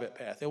short rabbit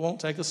path, it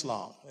won't take us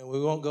long, and we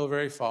won't go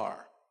very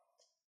far.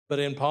 But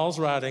in Paul's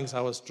writings,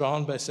 I was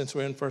drawn back, since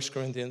we're in 1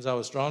 Corinthians, I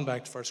was drawn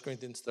back to 1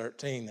 Corinthians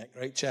 13, that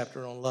great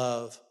chapter on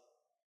love.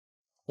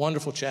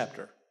 Wonderful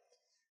chapter.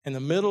 In the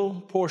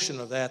middle portion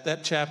of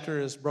that chapter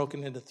is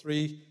broken into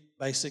three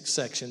basic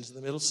sections.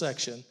 The middle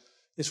section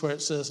is where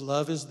it says,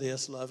 love is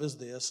this, love is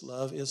this,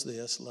 love is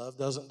this, love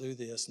doesn't do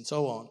this, and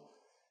so on.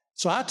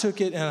 So I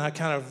took it and I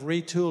kind of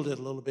retooled it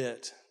a little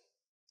bit.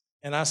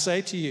 And I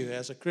say to you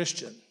as a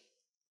Christian,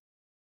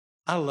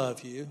 I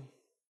love you.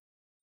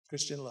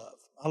 Christian love.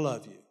 I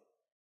love you.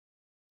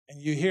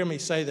 And you hear me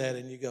say that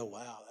and you go,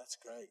 wow, that's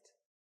great.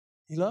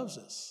 He loves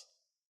us.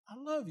 I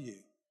love you.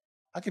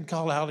 I could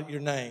call out your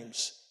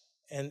names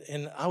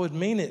and I would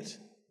mean it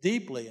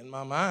deeply in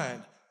my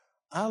mind.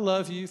 I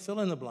love you, fill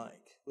in the blank,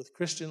 with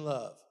Christian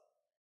love.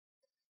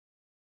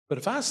 But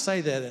if I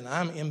say that and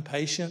I'm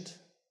impatient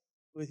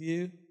with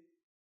you,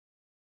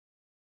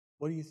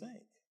 what do you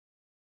think?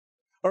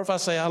 Or if I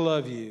say I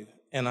love you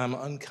and I'm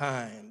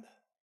unkind,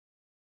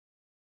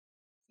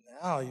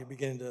 now you're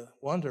beginning to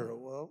wonder,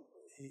 well,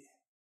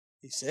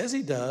 he says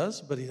he does,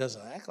 but he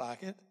doesn't act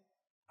like it.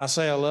 I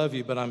say I love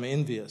you, but I'm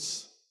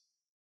envious.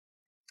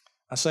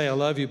 I say I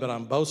love you, but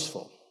I'm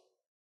boastful.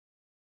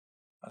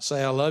 I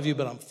say I love you,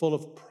 but I'm full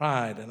of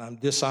pride and I'm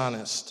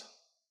dishonest.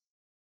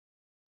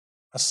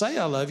 I say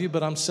I love you,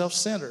 but I'm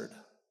self-centered.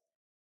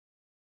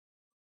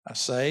 I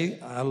say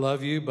I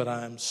love you, but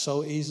I'm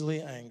so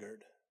easily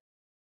angered.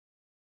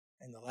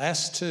 And the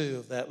last two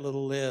of that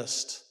little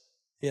list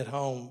hit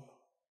home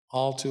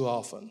all too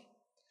often.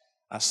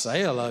 I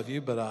say I love you,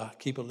 but I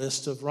keep a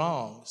list of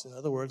wrongs. In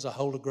other words, I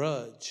hold a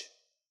grudge.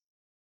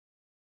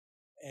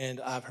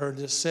 And I've heard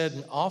this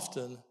said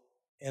often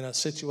in a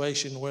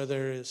situation where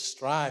there is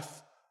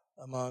strife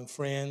among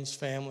friends,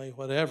 family,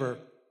 whatever.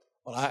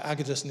 Well, I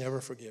could just never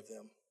forgive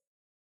them.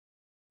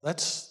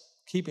 That's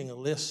keeping a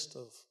list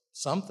of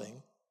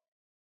something.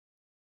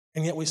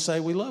 And yet we say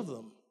we love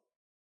them,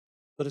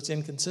 but it's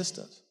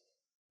inconsistent.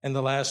 And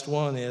the last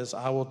one is,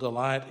 I will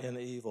delight in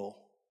evil.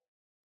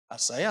 I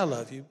say I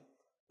love you,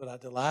 but I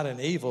delight in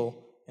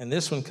evil. And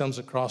this one comes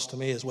across to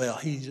me as, well,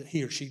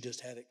 he or she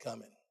just had it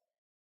coming.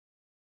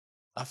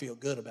 I feel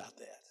good about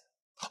that.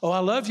 Oh, I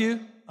love you.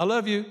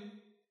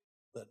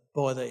 But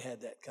boy, they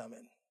had that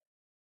coming.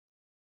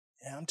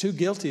 Yeah, I'm too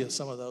guilty of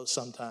some of those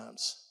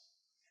sometimes.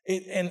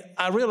 And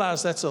I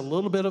realize that's a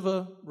little bit of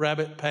a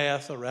rabbit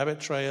path, a rabbit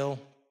trail,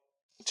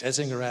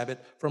 chasing a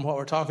rabbit from what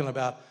we're talking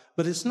about,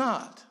 but it's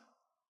not,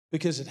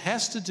 because it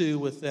has to do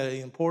with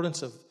the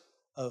importance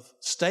of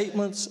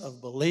statements,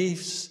 of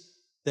beliefs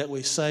that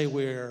we say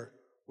we're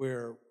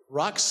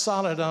rock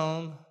solid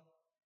on,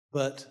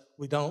 but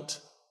we don't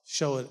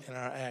show it in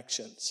our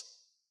actions.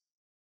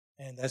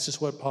 And that's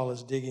just what Paul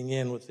is digging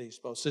in with these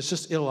posts. It's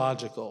just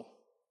illogical.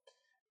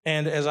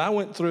 And as I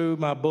went through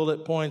my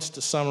bullet points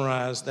to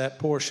summarize that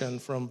portion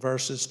from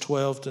verses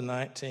 12 to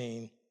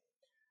 19,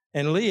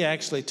 and Lee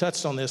actually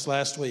touched on this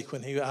last week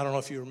when I don't know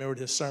if you remembered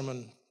his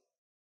sermon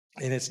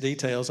in its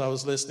details. I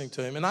was listening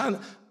to him, and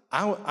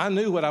I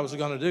knew what I was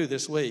going to do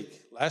this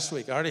week. Last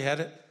week, I already had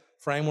it,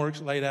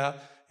 frameworks laid out.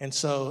 And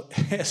so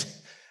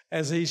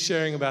as he's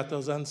sharing about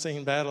those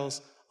unseen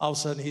battles, all of a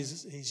sudden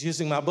he's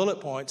using my bullet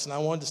points, and I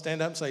wanted to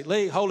stand up and say,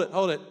 Lee, hold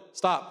it,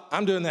 stop.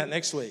 I'm doing that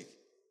next week.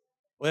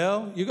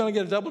 Well, you're going to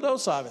get a double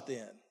dose of it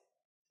then.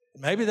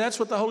 Maybe that's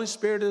what the Holy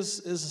Spirit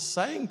is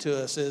saying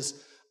to us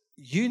is,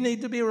 you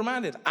need to be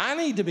reminded. I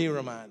need to be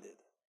reminded.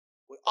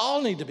 We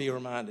all need to be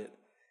reminded.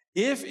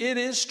 If it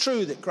is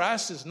true that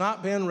Christ has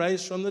not been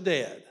raised from the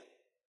dead,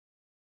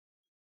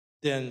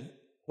 then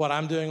what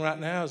I'm doing right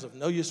now is of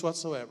no use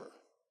whatsoever.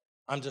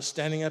 I'm just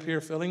standing up here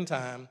filling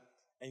time,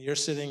 and you're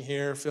sitting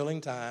here filling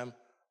time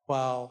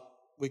while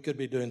we could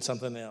be doing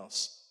something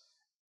else.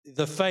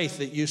 The faith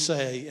that you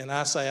say and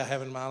I say I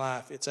have in my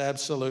life, it's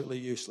absolutely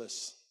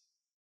useless.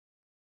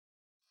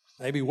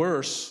 Maybe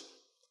worse,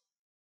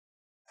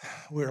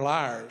 we're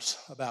liars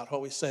about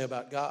what we say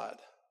about God.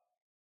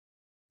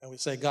 And we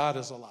say God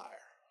is a liar.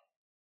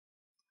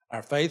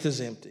 Our faith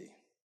is empty.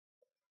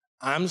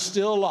 I'm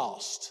still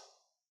lost,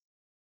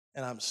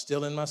 and I'm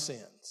still in my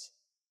sins.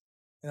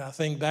 And I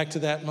think back to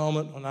that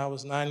moment when I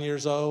was 9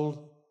 years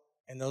old,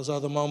 and those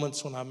other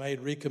moments when I made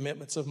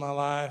recommitments of my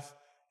life,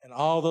 and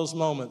all those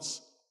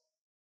moments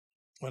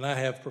when I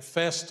have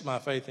professed my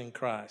faith in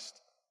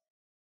Christ.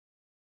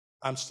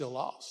 I'm still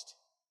lost.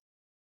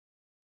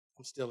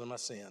 I'm still in my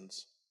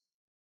sins.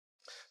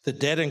 The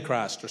dead in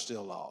Christ are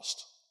still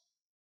lost.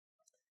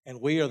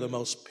 And we are the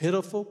most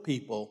pitiful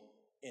people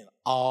in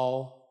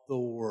all the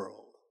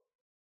world.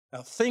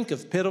 Now think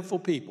of pitiful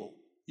people.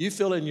 You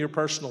fill in your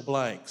personal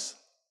blanks.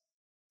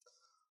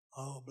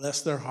 Oh,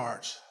 bless their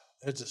hearts.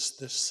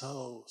 They're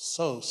so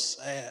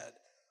sad.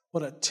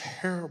 What a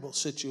terrible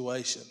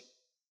situation.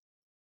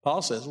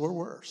 Paul says we're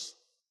worse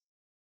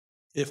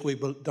if we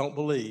don't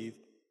believe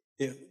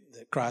that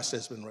Christ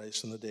has been raised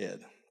from the dead.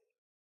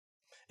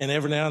 And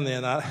every now and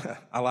then,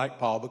 I like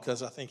Paul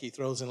because I think he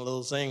throws in a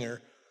little zinger,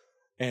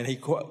 and he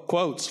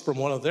quotes from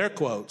one of their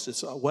quotes.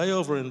 It's way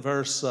over in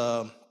verse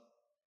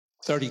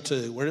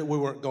 32. We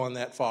weren't going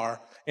that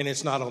far, and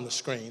it's not on the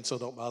screen, so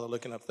don't bother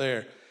looking up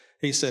there.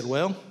 He said,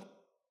 well,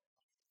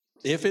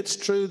 if it's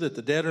true that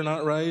the dead are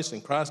not raised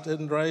and Christ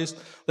isn't raised,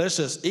 let's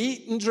just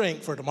eat and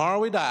drink for tomorrow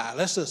we die.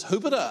 Let's just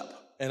hoop it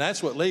up. And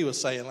that's what Lee was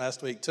saying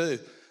last week too.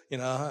 You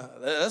know,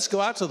 let's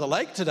go out to the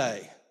lake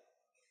today.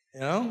 You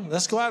know,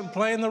 let's go out and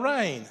play in the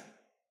rain.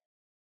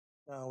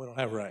 No, we don't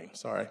have rain,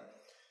 sorry.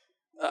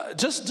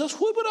 Just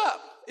whoop it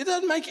up. It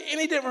doesn't make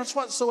any difference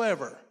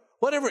whatsoever.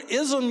 Whatever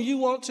ism you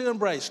want to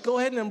embrace, go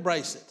ahead and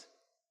embrace it.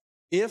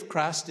 If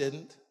Christ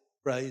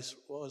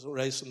was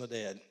raised from the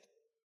dead.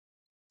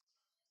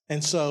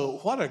 And so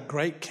what a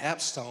great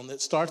capstone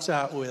that starts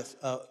out with,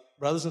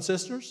 brothers and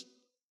sisters,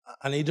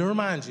 I need to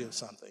remind you of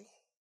something.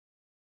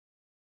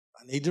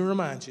 I need to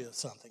remind you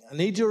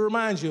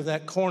of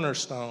that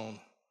cornerstone.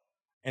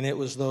 And it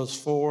was those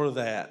four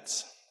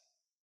that's.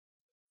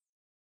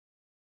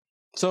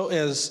 So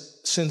as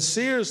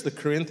sincere as the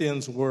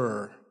Corinthians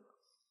were,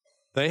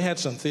 they had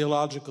some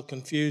theological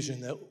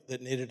confusion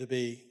that needed to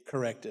be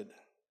corrected.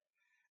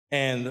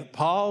 And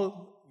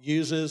Paul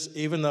uses,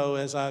 even though,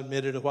 as I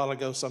admitted a while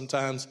ago,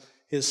 sometimes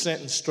his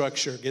sentence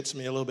structure gets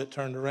me a little bit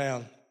turned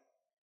around.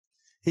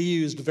 He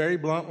used very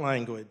blunt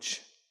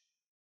language,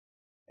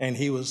 and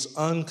he was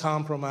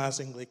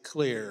uncompromisingly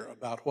clear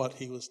about what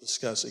he was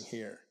discussing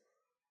here.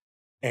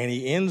 And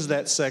he ends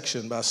that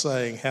section by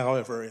saying,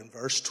 however, in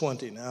verse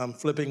 20, now I'm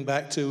flipping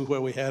back to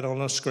where we had on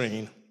the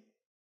screen,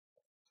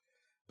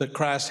 that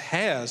Christ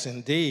has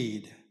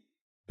indeed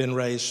been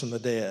raised from the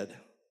dead,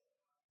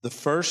 the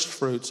first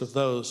fruits of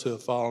those who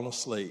have fallen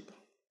asleep.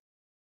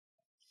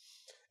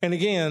 And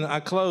again, I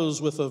close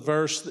with a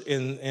verse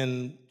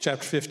in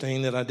chapter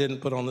 15 that I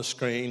didn't put on the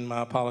screen.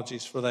 My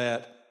apologies for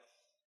that.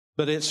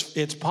 But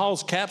it's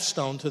Paul's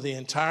capstone to the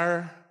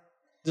entire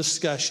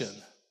discussion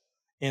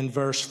in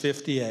verse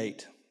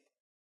 58.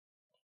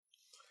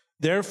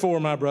 Therefore,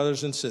 my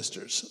brothers and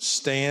sisters,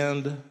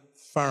 stand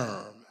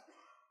firm.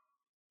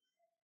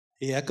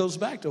 He echoes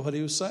back to what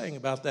he was saying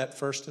about that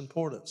first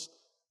importance.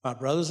 My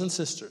brothers and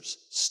sisters,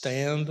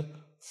 stand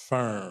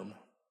firm.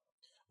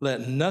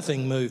 Let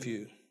nothing move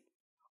you.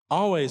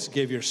 Always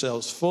give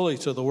yourselves fully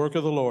to the work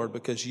of the Lord,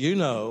 because you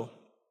know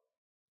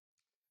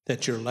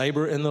that your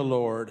labor in the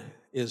Lord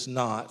is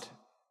not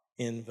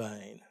in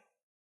vain.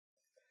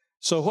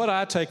 So what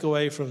I take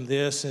away from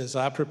this is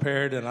I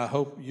prepared, and I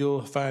hope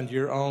you'll find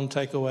your own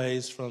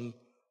takeaways from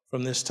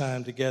this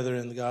time together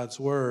in God's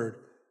Word,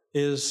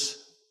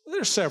 is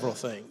there's several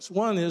things.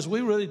 One is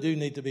we really do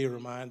need to be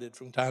reminded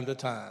from time to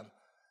time.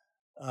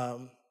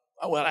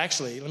 Well,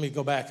 actually, let me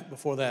go back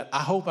before that.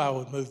 I hope I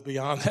would move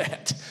beyond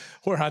that,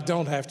 where I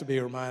don't have to be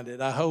reminded.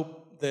 I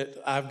hope that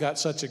I've got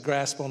such a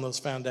grasp on those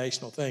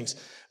foundational things.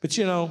 But,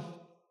 you know,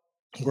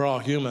 we're all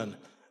human,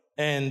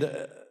 and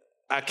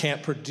I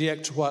can't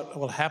predict what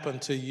will happen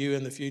to you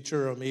in the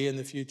future or me in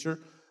the future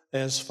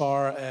as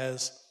far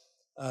as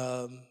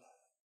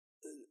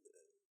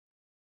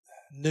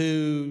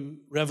new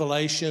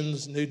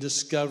revelations, new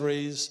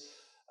discoveries.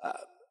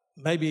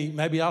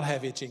 Maybe I'll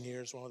have itching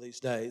ears one of these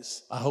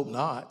days. I hope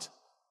not.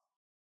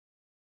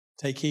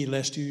 Take heed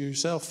lest you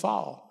yourself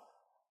fall.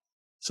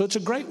 So it's a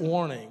great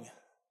warning,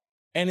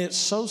 and it's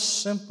so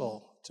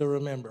simple to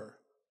remember.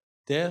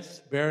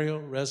 Death, burial,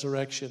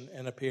 resurrection,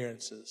 and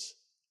appearances.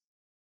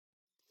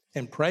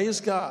 And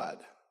praise God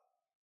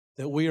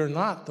that we are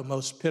not the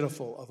most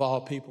pitiful of all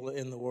people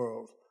in the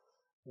world.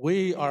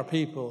 We are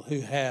people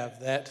who have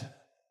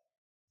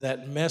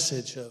that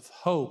message of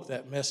hope,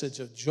 that message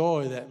of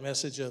joy, that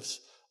message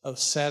of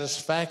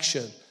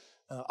satisfaction.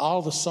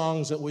 All the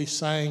songs that we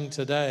sang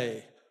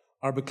today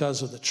are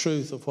because of the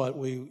truth of what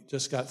we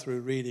just got through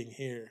reading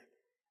here.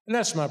 And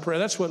that's my prayer.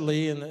 That's what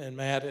Lee and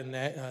Matt and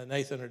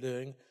Nathan are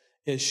doing,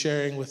 is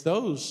sharing with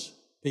those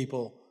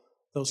people,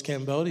 those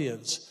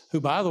Cambodians, who,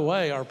 by the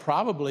way, are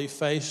probably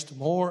faced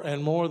more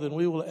and more than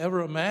we will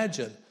ever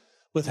imagine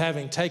with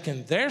having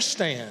taken their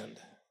stand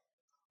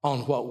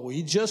on what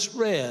we just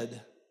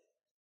read,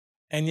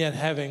 and yet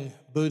having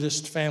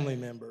Buddhist family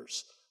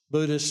members,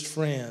 Buddhist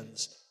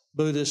friends,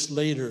 Buddhist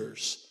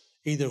leaders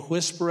either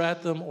whisper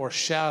at them or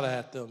shout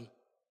at them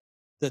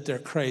that they're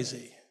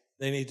crazy,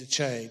 they need to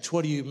change.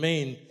 What do you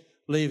mean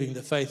leaving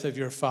the faith of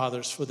your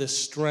fathers for this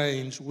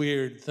strange,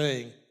 weird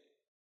thing?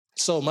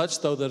 So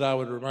much, though, that I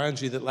would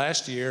remind you that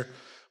last year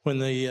when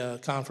the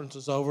conference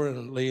was over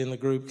and Lee and the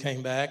group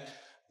came back,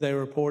 they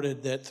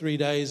reported that 3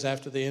 days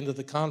after the end of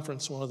the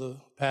conference, one of the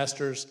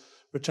pastors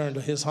returned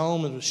to his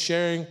home and was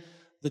sharing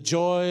the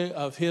joy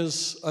of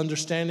his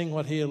understanding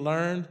what he had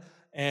learned,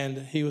 and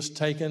he was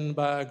taken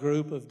by a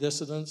group of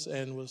dissidents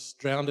and was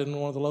drowned in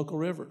one of the local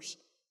rivers.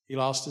 He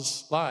lost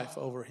his life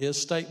over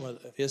his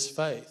statement of his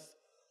faith.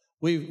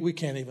 We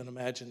can't even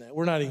imagine that.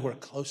 We're not anywhere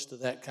close to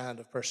that kind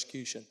of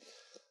persecution.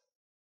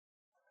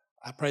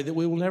 I pray that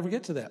we will never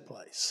get to that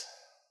place.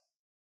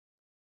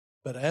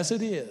 But as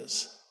it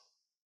is,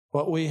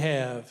 what we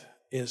have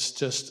is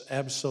just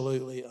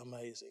absolutely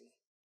amazing.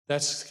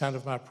 That's kind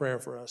of my prayer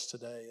for us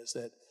today, is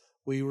that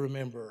we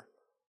remember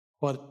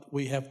what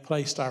we have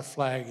placed our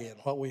flag in,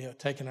 what we have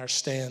taken our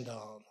stand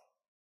on,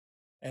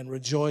 and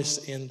rejoice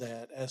in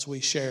that as we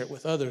share it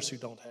with others who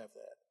don't have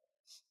that.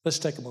 Let's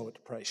take a moment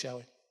to pray, shall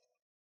we?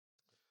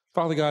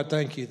 Father God,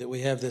 thank you that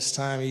we have this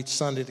time each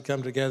Sunday to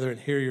come together and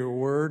hear your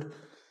word.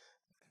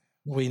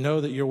 We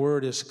know that your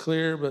word is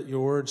clear, but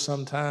your word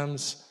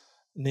sometimes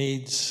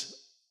needs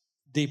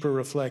deeper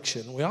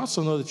reflection. We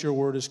also know that your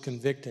word is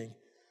convicting.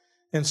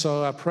 And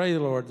so I pray,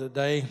 Lord,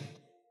 today,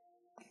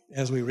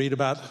 as we read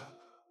about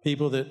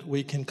people that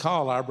we can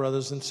call our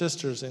brothers and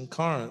sisters in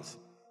Corinth,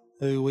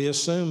 who we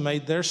assume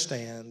made their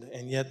stand,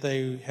 and yet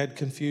they had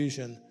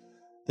confusion,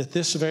 that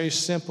this very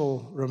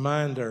simple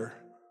reminder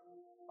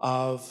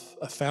of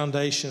a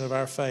foundation of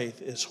our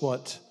faith is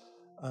what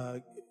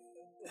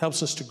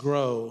helps us to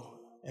grow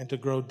and to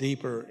grow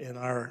deeper in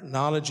our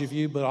knowledge of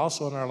you, but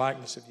also in our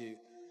likeness of you.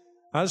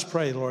 I just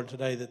pray, Lord,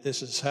 today that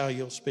this is how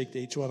you'll speak to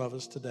each one of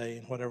us today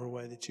in whatever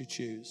way that you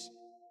choose.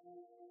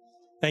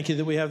 Thank you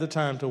that we have the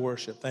time to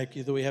worship. Thank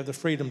you that we have the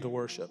freedom to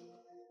worship.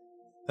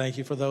 Thank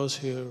you for those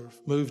who have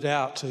moved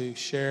out to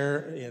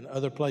share in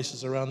other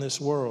places around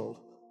this world.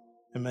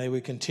 And may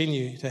we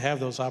continue to have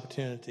those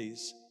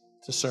opportunities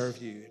to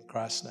serve you in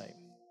Christ's name.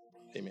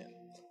 Amen.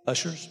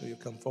 Ushers, will you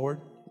come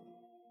forward?